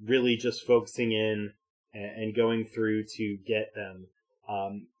really just focusing in and going through to get them.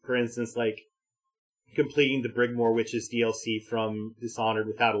 For instance, completing the Brigmore Witches DLC from Dishonored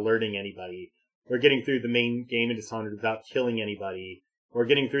without alerting anybody, or getting through the main game in Dishonored without killing anybody, or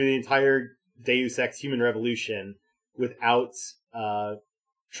getting through the entire Deus Ex Human Revolution without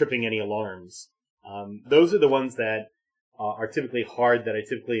tripping any alarms. Those are the ones that are typically hard, that I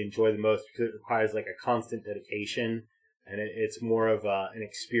typically enjoy the most, because it requires a constant dedication, and it's more of an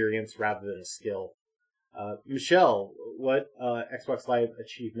experience rather than a skill. Michelle, what Xbox Live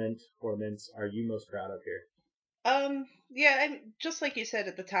achievement or mints are you most proud of here? Yeah, and just like you said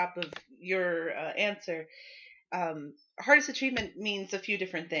at the top of your answer, hardest achievement means a few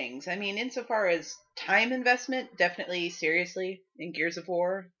different things. I mean, insofar as time investment, definitely seriously in Gears of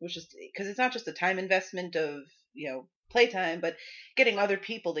War, which is because it's not just a time investment of playtime, but getting other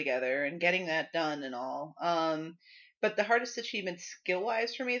people together and getting that done and all. But the hardest achievement skill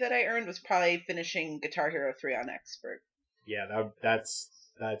wise for me that I earned was probably finishing Guitar Hero 3 on Expert. Yeah, that's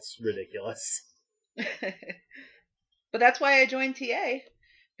ridiculous. But that's why I joined TA.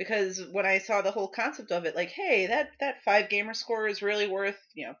 Because when I saw the whole concept of it, like, hey, that 5 gamer score is really worth,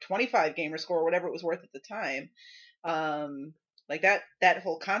 25 gamer score, or whatever it was worth at the time. Like that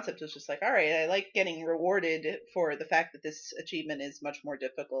whole concept was just like, all right, I like getting rewarded for the fact that this achievement is much more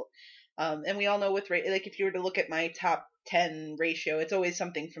difficult. And we all know with, like, if you were to look at my top 10 ratio, it's always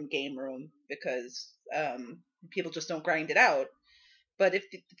something from Game Room because people just don't grind it out. But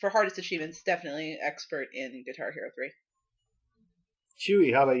for hardest achievements, definitely Expert in Guitar Hero 3.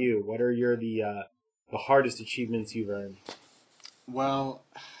 Chewy, how about you? What are the hardest achievements you've earned? Well,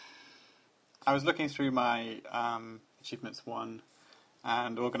 I was looking through my achievements one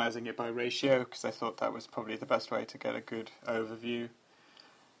and organizing it by ratio because I thought that was probably the best way to get a good overview.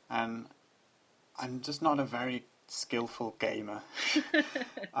 And I'm just not a very skillful gamer.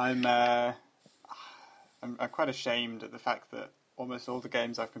 I'm quite ashamed at the fact that almost all the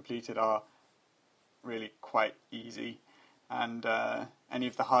games I've completed are really quite easy. And any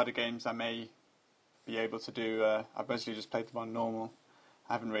of the harder games I may be able to do, I've mostly just played them on normal.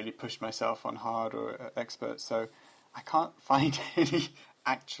 I haven't really pushed myself on hard or expert, so I can't find any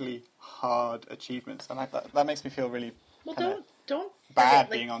actually hard achievements. And that makes me feel really don't bad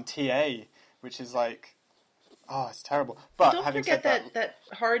forget, being on TA, which is like, oh, it's terrible. But don't having forget said that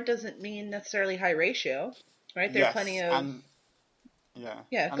hard doesn't mean necessarily high ratio, right? There are plenty of... And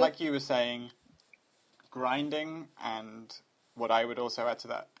like you were saying, grinding and what I would also add to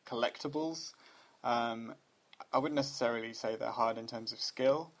that, collectibles. I wouldn't necessarily say they're hard in terms of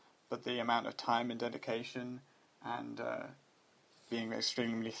skill, but the amount of time and dedication and being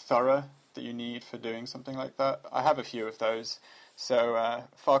extremely thorough that you need for doing something like that. I have a few of those. So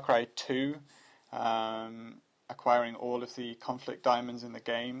Far Cry 2, acquiring all of the conflict diamonds in the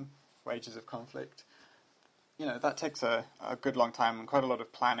game, Wages of Conflict. That takes a good long time and quite a lot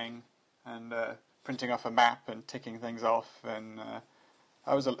of planning and printing off a map and ticking things off, and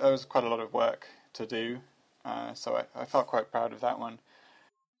that was quite a lot of work to do. So I felt quite proud of that one.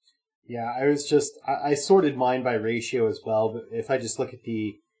 Yeah, I sorted mine by ratio as well, but if I just look at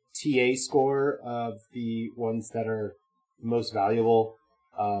the TA score of the ones that are most valuable,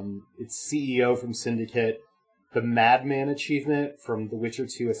 it's CEO from Syndicate, the Madman achievement from The Witcher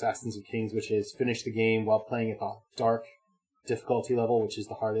 2 Assassins of Kings, which is finish the game while playing at the dark difficulty level, which is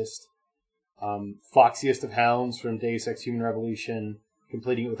the hardest. Foxiest of Hounds from Deus Ex Human Revolution,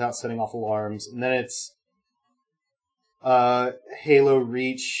 completing it without setting off alarms. And then it's Halo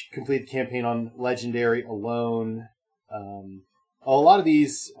Reach, complete the campaign on Legendary alone. A lot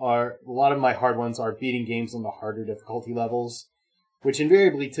of my hard ones are beating games on the harder difficulty levels, which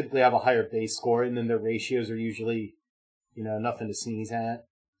invariably typically have a higher base score, and then their ratios are usually, nothing to sneeze at.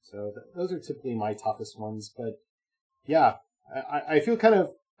 So those are typically my toughest ones. But yeah, I feel kind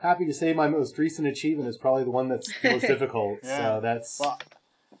of happy to say my most recent achievement is probably the one that's the most difficult. Yeah. So that's... Well,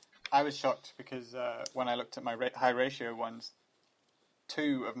 I was shocked because when I looked at my high ratio ones,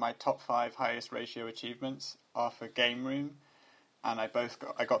 2 of my top 5 highest ratio achievements are for Game Room, and I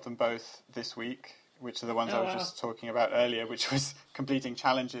got them both this week, which are the ones I was just talking about earlier, which was completing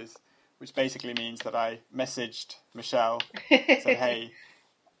challenges, which basically means that I messaged Michelle, said, hey,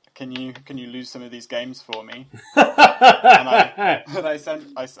 can you lose some of these games for me? And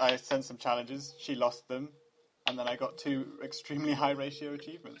I sent some challenges. She lost them, and then I got 2 extremely high ratio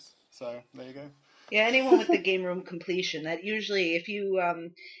achievements. So there you go. Yeah, anyone with the Game Room completion, that usually, if you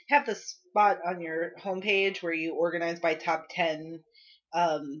have the spot on your homepage where you organize by top 10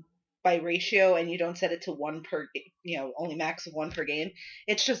 by ratio, and you don't set it to 1 per, only max of 1 per game,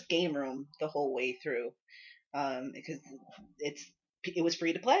 it's just Game Room the whole way through, because it was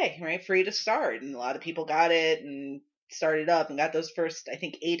free to play, right? Free to start, and a lot of people got it and started up and got those first, I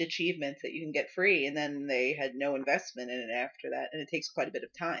think, 8 achievements that you can get free, and then they had no investment in it after that, and it takes quite a bit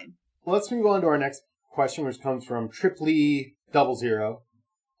of time. Well, let's move on to our next question, which comes from Triply00.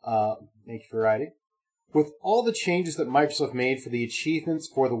 Thank you for writing. With all the changes that Microsoft made for the achievements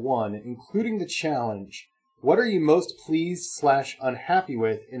for the One, including the challenge, what are you most pleased/unhappy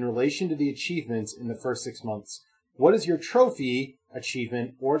with in relation to the achievements in the first 6 months? What is your trophy,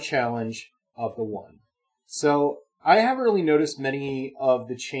 achievement, or challenge of the One? So I haven't really noticed many of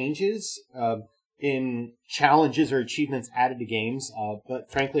the changes in challenges or achievements added to games,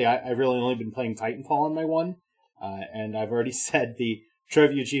 but frankly, I've really only been playing Titanfall on my One. And I've already said the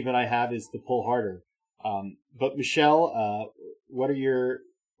trophy achievement I have is to pull harder. But Michelle,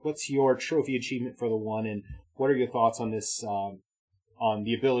 what's your trophy achievement for the one, and what are your thoughts on this, on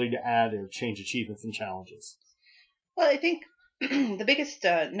the ability to add or change achievements and challenges? Well, I think the biggest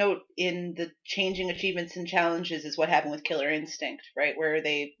note in the changing achievements and challenges is what happened with Killer Instinct, right? Where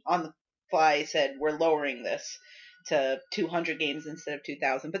they, on the fly, said, we're lowering this to 200 games instead of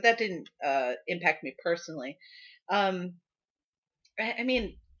 2,000. But that didn't impact me personally. I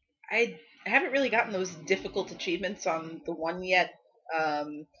mean, I haven't really gotten those difficult achievements on the one yet.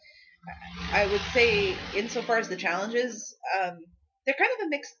 I would say, insofar as the challenges, they're kind of a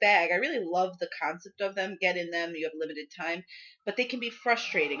mixed bag. I really love the concept of them. Get in them, you have limited time, but they can be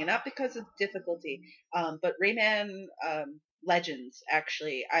frustrating, and not because of difficulty. But Rayman Legends,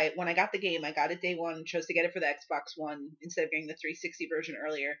 actually, when I got the game, I got it day one, chose to get it for the Xbox One instead of getting the 360 version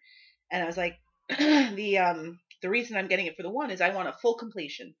earlier, and I was like, the reason I'm getting it for the one is I want a full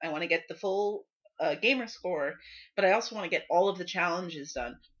completion. I want to get the full gamer score, but I also want to get all of the challenges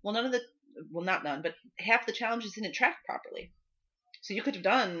done. Well, not none, but half the challenges didn't track properly. So you could have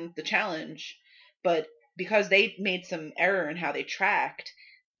done the challenge, but because they made some error in how they tracked,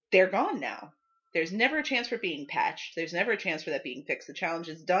 they're gone now. There's never a chance for it being patched. There's never a chance for that being fixed. The challenge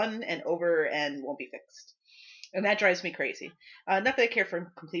is done and over and won't be fixed. And that drives me crazy. Not that I care from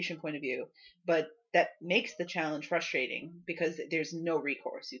a completion point of view, but that makes the challenge frustrating because there's no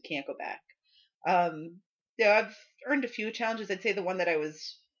recourse. You can't go back. I've earned a few challenges. I'd say the one that I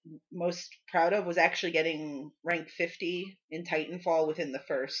was most proud of was actually getting rank 50 in Titanfall within the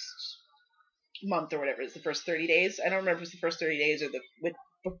first month or whatever. It's the first 30 days. I don't remember if it's the first 30 days or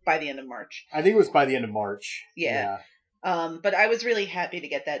by the end of March. I think it was by the end of March. Yeah. But I was really happy to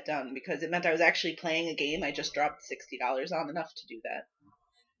get that done because it meant I was actually playing a game I just dropped $60 on, enough to do that.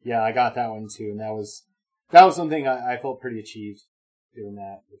 Yeah, I got that one too, and that was something I felt pretty achieved doing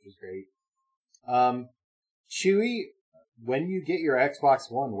that, which was great. Chewy, when you get your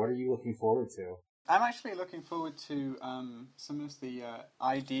Xbox One, what are you looking forward to? I'm actually looking forward to some of the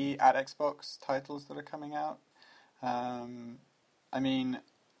ID at Xbox titles that are coming out. I mean,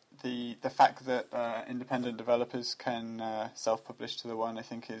 the fact that independent developers can self-publish to the one, I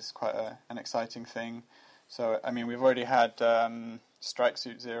think, is quite an exciting thing. So, I mean, we've already had Strike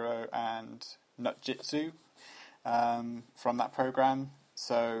Suit Zero and Nutjitsu from that program.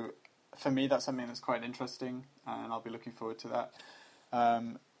 So, for me, that's something that's quite interesting, and I'll be looking forward to that.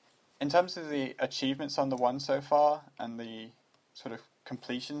 In terms of the achievements on the one so far and the sort of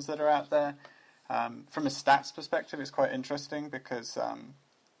completions that are out there, from a stats perspective, it's quite interesting because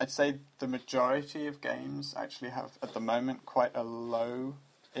I'd say the majority of games actually have, at the moment, quite a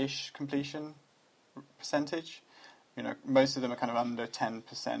low-ish completion percentage. You know, most of them are kind of under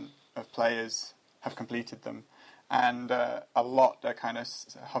 10% of players have completed them, and a lot are kind of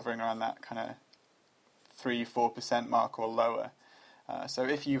hovering around that kind of 3-4% mark or lower. So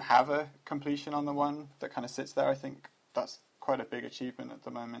if you have a completion on the one that kind of sits there, I think that's quite a big achievement at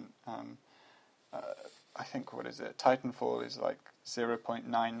the moment. I think, what is it? Titanfall is like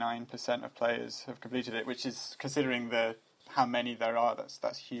 0.99% of players have completed it, which is, considering how many there are,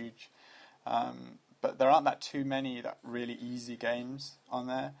 that's huge. But there aren't that too many that really easy games on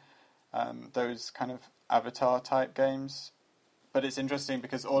there. Those kind of Avatar type games. But it's interesting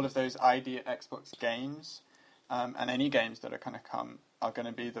because all of those ID at Xbox games and any games that are going to come are going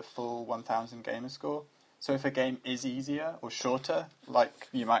to be the full 1000 gamer score. So if a game is easier or shorter, like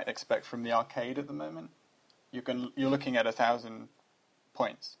you might expect from the arcade at the moment, you're looking at 1,000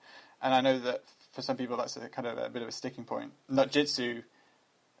 points. And I know that for some people that's a kind of a bit of a sticking point. Nutjitsu,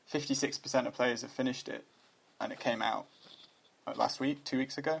 56% of players have finished it, and it came out last week, 2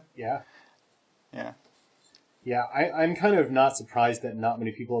 weeks ago. Yeah. Yeah. Yeah, I'm kind of not surprised that not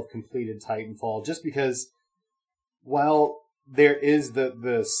many people have completed Titanfall, just because, while there is the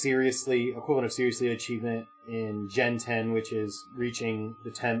equivalent of seriously achievement in Gen 10, which is reaching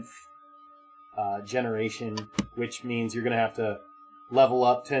the 10th generation, which means you're going to have to level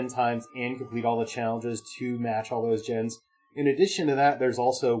up 10 times and complete all the challenges to match all those gens. In addition to that, there's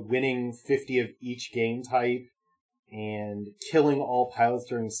also winning 50 of each game type and killing all pilots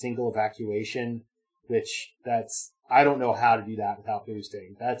during a single evacuation, which I don't know how to do that without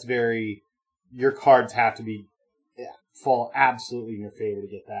boosting. Your cards have to fall absolutely in your favor to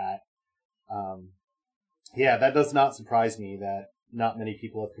get that. Yeah, that does not surprise me that not many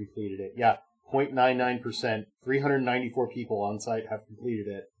people have completed it. Yeah, 0.99%, 394 people on site have completed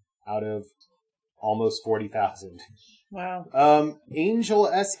it out of almost 40,000. Wow. Angel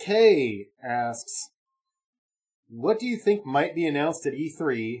SK asks, what do you think might be announced at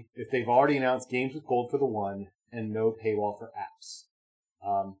E3 if they've already announced games with gold for the one, and no paywall for apps.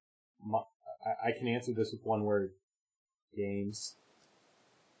 I can answer this with one word: games.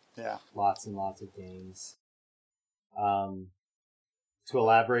 Yeah. Lots and lots of games. To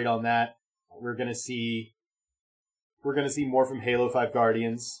elaborate on that, we're gonna see more from Halo 5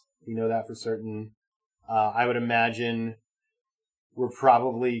 Guardians. We know that for certain. I would imagine we're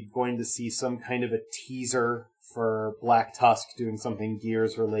probably going to see some kind of a teaser for Black Tusk doing something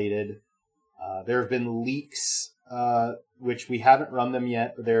Gears related. There have been leaks, which we haven't run them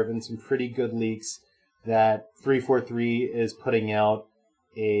yet, but there have been some pretty good leaks that 343 is putting out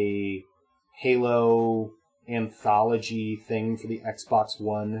a Halo anthology thing for the Xbox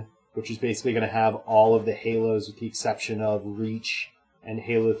One, which is basically going to have all of the Halos with the exception of Reach and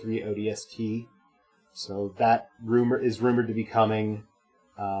Halo 3 ODST. So that is rumored to be coming.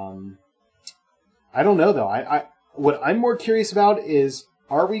 I don't know, though. What I'm more curious about is,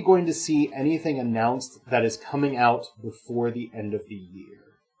 are we going to see anything announced that is coming out before the end of the year?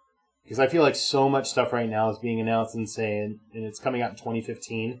 Because I feel like so much stuff right now is being announced and it's coming out in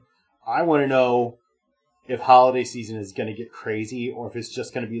 2015. I want to know if holiday season is going to get crazy or if it's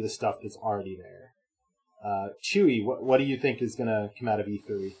just going to be the stuff that's already there. Chewy, what do you think is going to come out of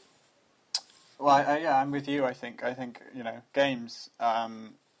E3? Well, I'm with you. I think games.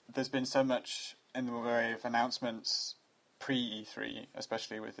 There's been so much in the way of announcements pre-E3,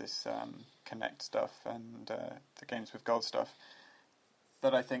 especially with this Connect stuff and the Games with Gold stuff,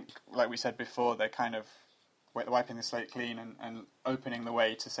 that I think, like we said before, they're kind of wiping the slate clean and opening the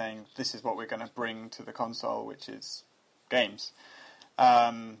way to saying this is what we're going to bring to the console, which is games.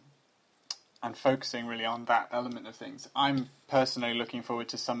 And focusing really on that element of things. I'm personally looking forward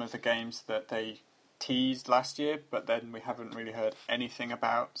to some of the games that they teased last year, but then we haven't really heard anything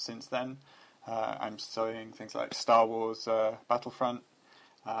about since then. I'm seeing things like Star Wars Battlefront,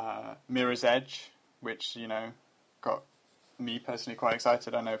 Mirror's Edge, which, got me personally quite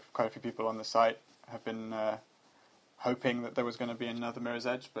excited. I know quite a few people on the site have been hoping that there was going to be another Mirror's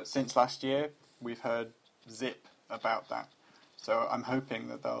Edge, but since last year, we've heard zip about that. So I'm hoping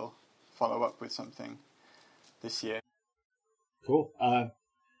that they'll follow up with something this year. Cool.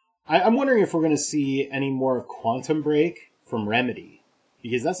 I'm wondering if we're going to see any more of Quantum Break from Remedy,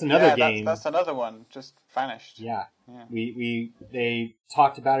 because that's another game. That's another one just vanished. Yeah. They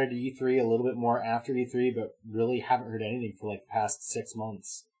talked about it at E3 a little bit more after E3, but really haven't heard anything for like the past 6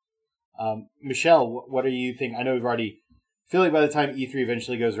 months. Michelle, what do you think? I know we've already. I feel like by the time E3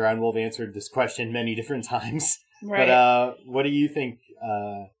 eventually goes around, we'll have answered this question many different times. Right. But what do you think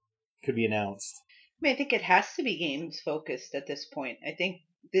could be announced? I think it has to be games focused at this point. I think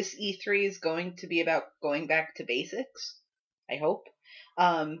this E3 is going to be about going back to basics. I hope.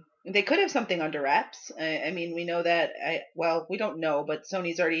 They could have something under wraps. I mean, we know that. We don't know, but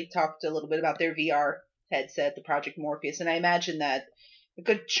Sony's already talked a little bit about their VR headset, the Project Morpheus, and I imagine that a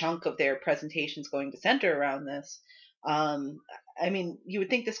good chunk of their presentation is going to center around this. I mean, you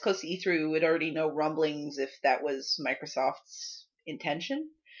would think this close to E3 we would already know rumblings if that was Microsoft's intention.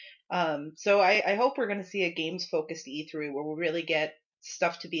 So I hope we're going to see a games-focused E3 where we'll really get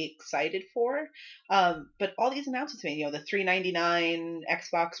stuff to be excited for. But all these announcements made, the $399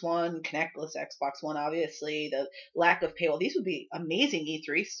 Xbox One, connectless Xbox One, obviously, the lack of paywall, these would be amazing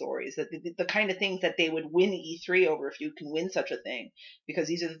E3 stories, the kind of things that they would win E3 over if you can win such a thing, because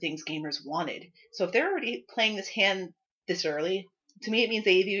these are the things gamers wanted. So if they're already playing this hand this early, to me it means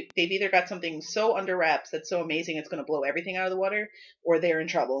they've either got something so under wraps that's so amazing it's going to blow everything out of the water, or they're in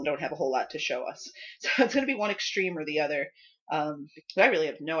trouble and don't have a whole lot to show us. So it's going to be one extreme or the other. I really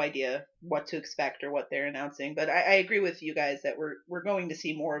have no idea what to expect or what they're announcing, but I agree with you guys that we're going to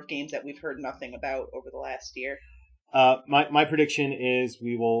see more of games that we've heard nothing about over the last year. My prediction is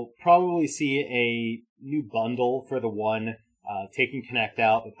we will probably see a new bundle for the One, taking Kinect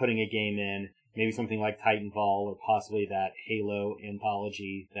out but putting a game in, maybe something like Titanfall or possibly that Halo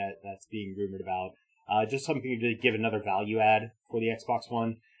anthology that's being rumored about. Just something to give another value add for the Xbox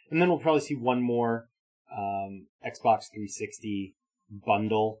One, and then we'll probably see one more Xbox 360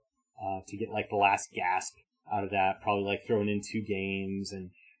 bundle to get like the last gasp out of that, probably like throwing in 2 games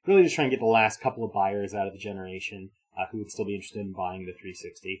and really just trying to get the last couple of buyers out of the generation who would still be interested in buying the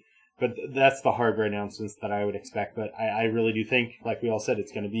 360. But that's the hardware announcements that I would expect. But I really do think, like we all said,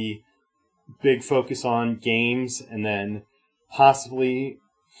 it's going to be big focus on games and then possibly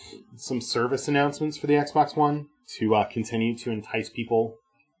some service announcements for the Xbox One to continue to entice people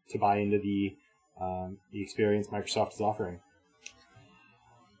to buy into the experience Microsoft is offering.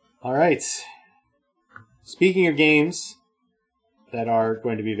 All right. Speaking of games that are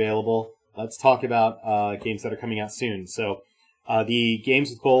going to be available, let's talk about games that are coming out soon. So the Games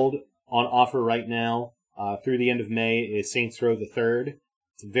with Gold on offer right now through the end of May is Saints Row the Third.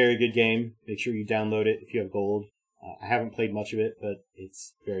 It's a very good game. Make sure you download it if you have gold. I haven't played much of it, but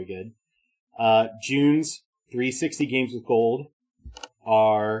it's very good. June's 360 games with gold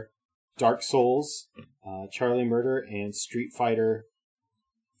are Dark Souls, Charlie Murder, and Street Fighter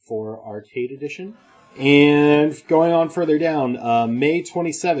 4 Arcade Edition. And going on further down, May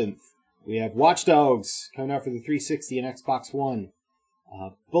 27th, we have Watch Dogs coming out for the 360 and Xbox One.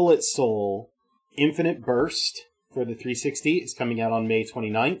 Bullet Soul Infinite Burst for the 360 is coming out on May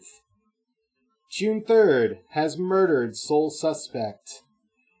 29th. June 3rd has Murdered Soul Suspect.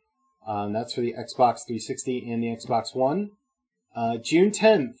 That's for the Xbox 360 and the Xbox One. June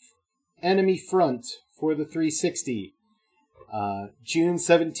 10th, Enemy Front for the 360. June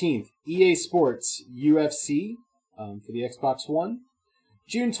 17th, EA Sports UFC for the Xbox One.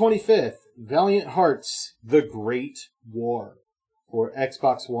 June 25th, Valiant Hearts The Great War for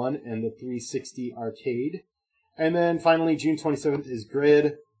Xbox One and the 360 Arcade. And then finally, June 27th is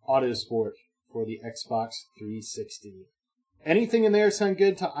Grid Autosport for the Xbox 360. Anything in there sound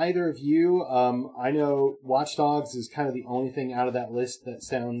good to either of you? I know Watch Dogs is kind of the only thing out of that list that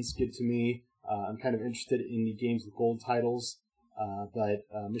sounds good to me. I'm kind of interested in the games with gold titles. But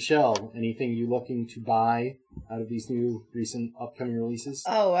Michelle, anything you looking to buy out of these new recent upcoming releases?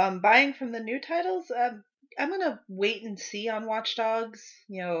 Buying from the new titles? I'm going to wait and see on Watch Dogs.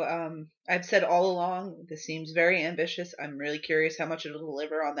 I've said all along, this seems very ambitious. I'm really curious how much it'll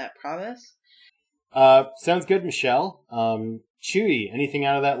deliver on that promise. Sounds good, Michelle. Chewy, anything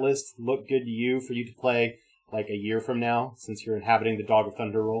out of that list look good to you for you to play like a year from now, since you're inhabiting the Dog of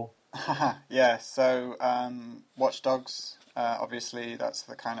Thunder role? Yeah, so Watch Dogs, obviously that's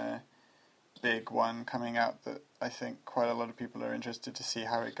the kind of big one coming out that I think quite a lot of people are interested to see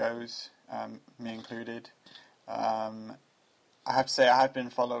how it goes, me included. I have to say I have been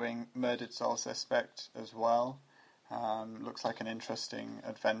following Murdered Soul Suspect as well. Looks like an interesting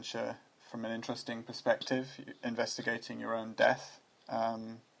adventure from an interesting perspective, investigating your own death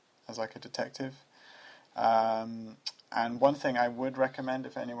as like a detective. And one thing I would recommend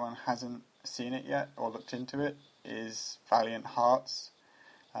if anyone hasn't seen it yet or looked into it is Valiant Hearts.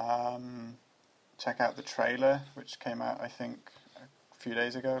 Check out the trailer, which came out I think a few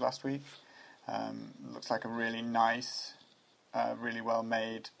days ago, last week. Looks like a really nice, really well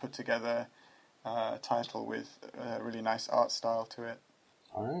made, put together title with a really nice art style to it.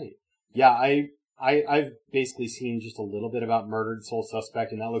 All right. Yeah, I've basically seen just a little bit about Murdered Soul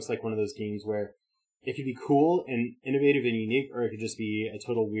Suspect, and that looks like one of those games where it could be cool and innovative and unique, or it could just be a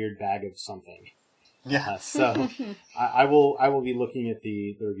total weird bag of something. Yeah. So I will be looking at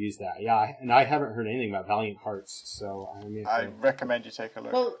the reviews of that. Yeah, and I haven't heard anything about Valiant Hearts, so I recommend you take a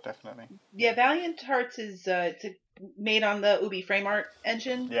look. Well, definitely. Yeah, Valiant Hearts is made on the Ubi FrameArt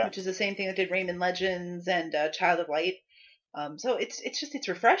engine, which is the same thing that did Rayman Legends and Child of Light. So it's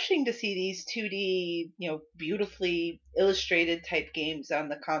refreshing to see these 2D, beautifully illustrated type games on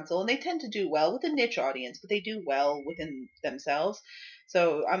the console, and they tend to do well with a niche audience, but they do well within themselves.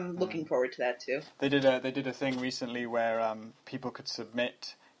 So I'm looking forward to that too. They did a thing recently where people could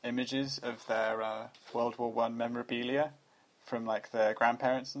submit images of their World War I memorabilia from like their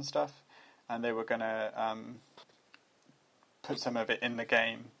grandparents and stuff, and they were gonna put some of it in the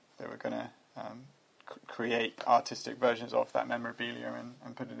game. They were gonna create artistic versions of that memorabilia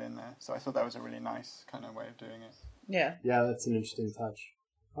and put it in there. So I thought that was a really nice kind of way of doing it. Yeah. Yeah, that's an interesting touch.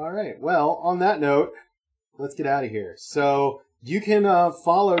 All right. Well, on that note, let's get out of here. So you can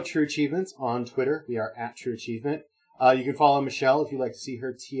follow True Achievements on Twitter. We are at True Achievement. You can follow Michelle if you'd like to see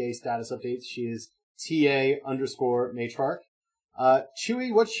her TA status updates. She is TA_matriarch.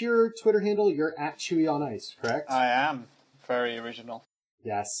 Chewy, what's your Twitter handle? You're at Chewy on Ice, correct? I am. Very original.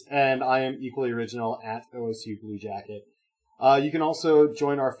 Yes, and I am equally original at OSU Blue Jacket. You can also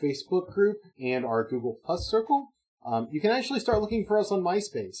join our Facebook group and our Google Plus circle. You can actually start looking for us on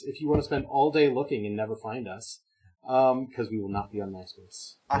MySpace if you want to spend all day looking and never find us, because we will not be on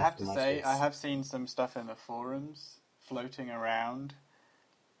MySpace. I have to say, I have seen some stuff in the forums floating around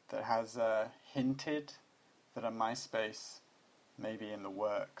that has hinted that a MySpace may be in the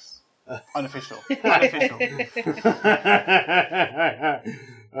works. Unofficial. That's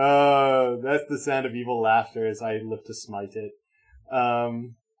the sound of evil laughter as I lift to smite it. All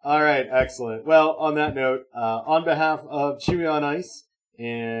right, excellent. Well, on that note, on behalf of Chewy on Ice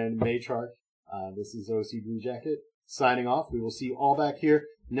and Matriarch, this is OC Blue Jacket signing off. We will see you all back here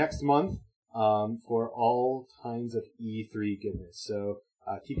next month for all kinds of E3 goodness. So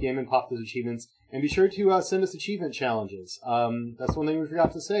keep gaming, pop those achievements, and be sure to send us achievement challenges. That's one thing we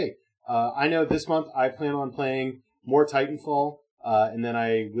forgot to say. I know this month I plan on playing more Titanfall. And then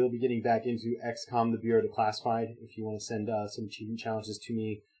I will be getting back into XCOM, the Bureau Declassified. If you want to send some achievement challenges to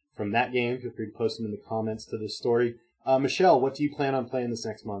me from that game, feel free to post them in the comments to this story. Michelle, what do you plan on playing this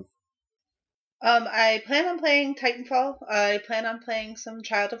next month? I plan on playing Titanfall. I plan on playing some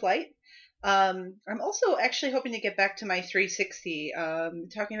Child of Light. I'm also actually hoping to get back to my 360.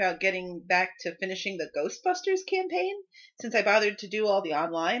 Talking about getting back to finishing the Ghostbusters campaign, since I bothered to do all the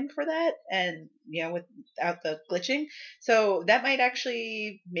online for that, and without the glitching. So that might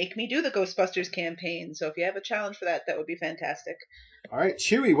actually make me do the Ghostbusters campaign. So if you have a challenge for that, that would be fantastic. All right,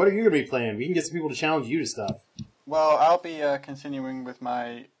 Chewy, what are you going to be playing? We can get some people to challenge you to stuff. Well, I'll be continuing with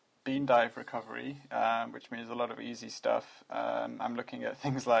my Bean Dive recovery, which means a lot of easy stuff. I'm looking at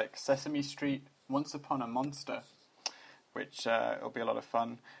things like Sesame Street, Once Upon a Monster, which will be a lot of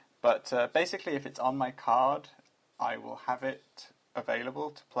fun. But basically, if it's on my card, I will have it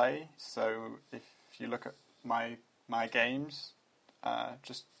available to play. So if you look at my games,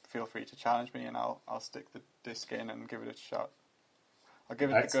 just feel free to challenge me, and I'll stick the disc in and give it a shot. I'll give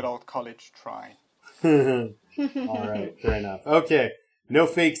it the good old college try. All right, fair enough. Okay. No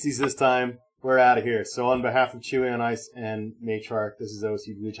fakesies this time. We're out of here. So on behalf of Chewy on Ice and Matriarch, this is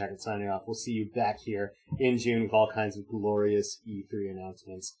OC Blue Jacket signing off. We'll see you back here in June with all kinds of glorious E3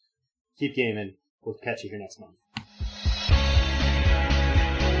 announcements. Keep gaming. We'll catch you here next month.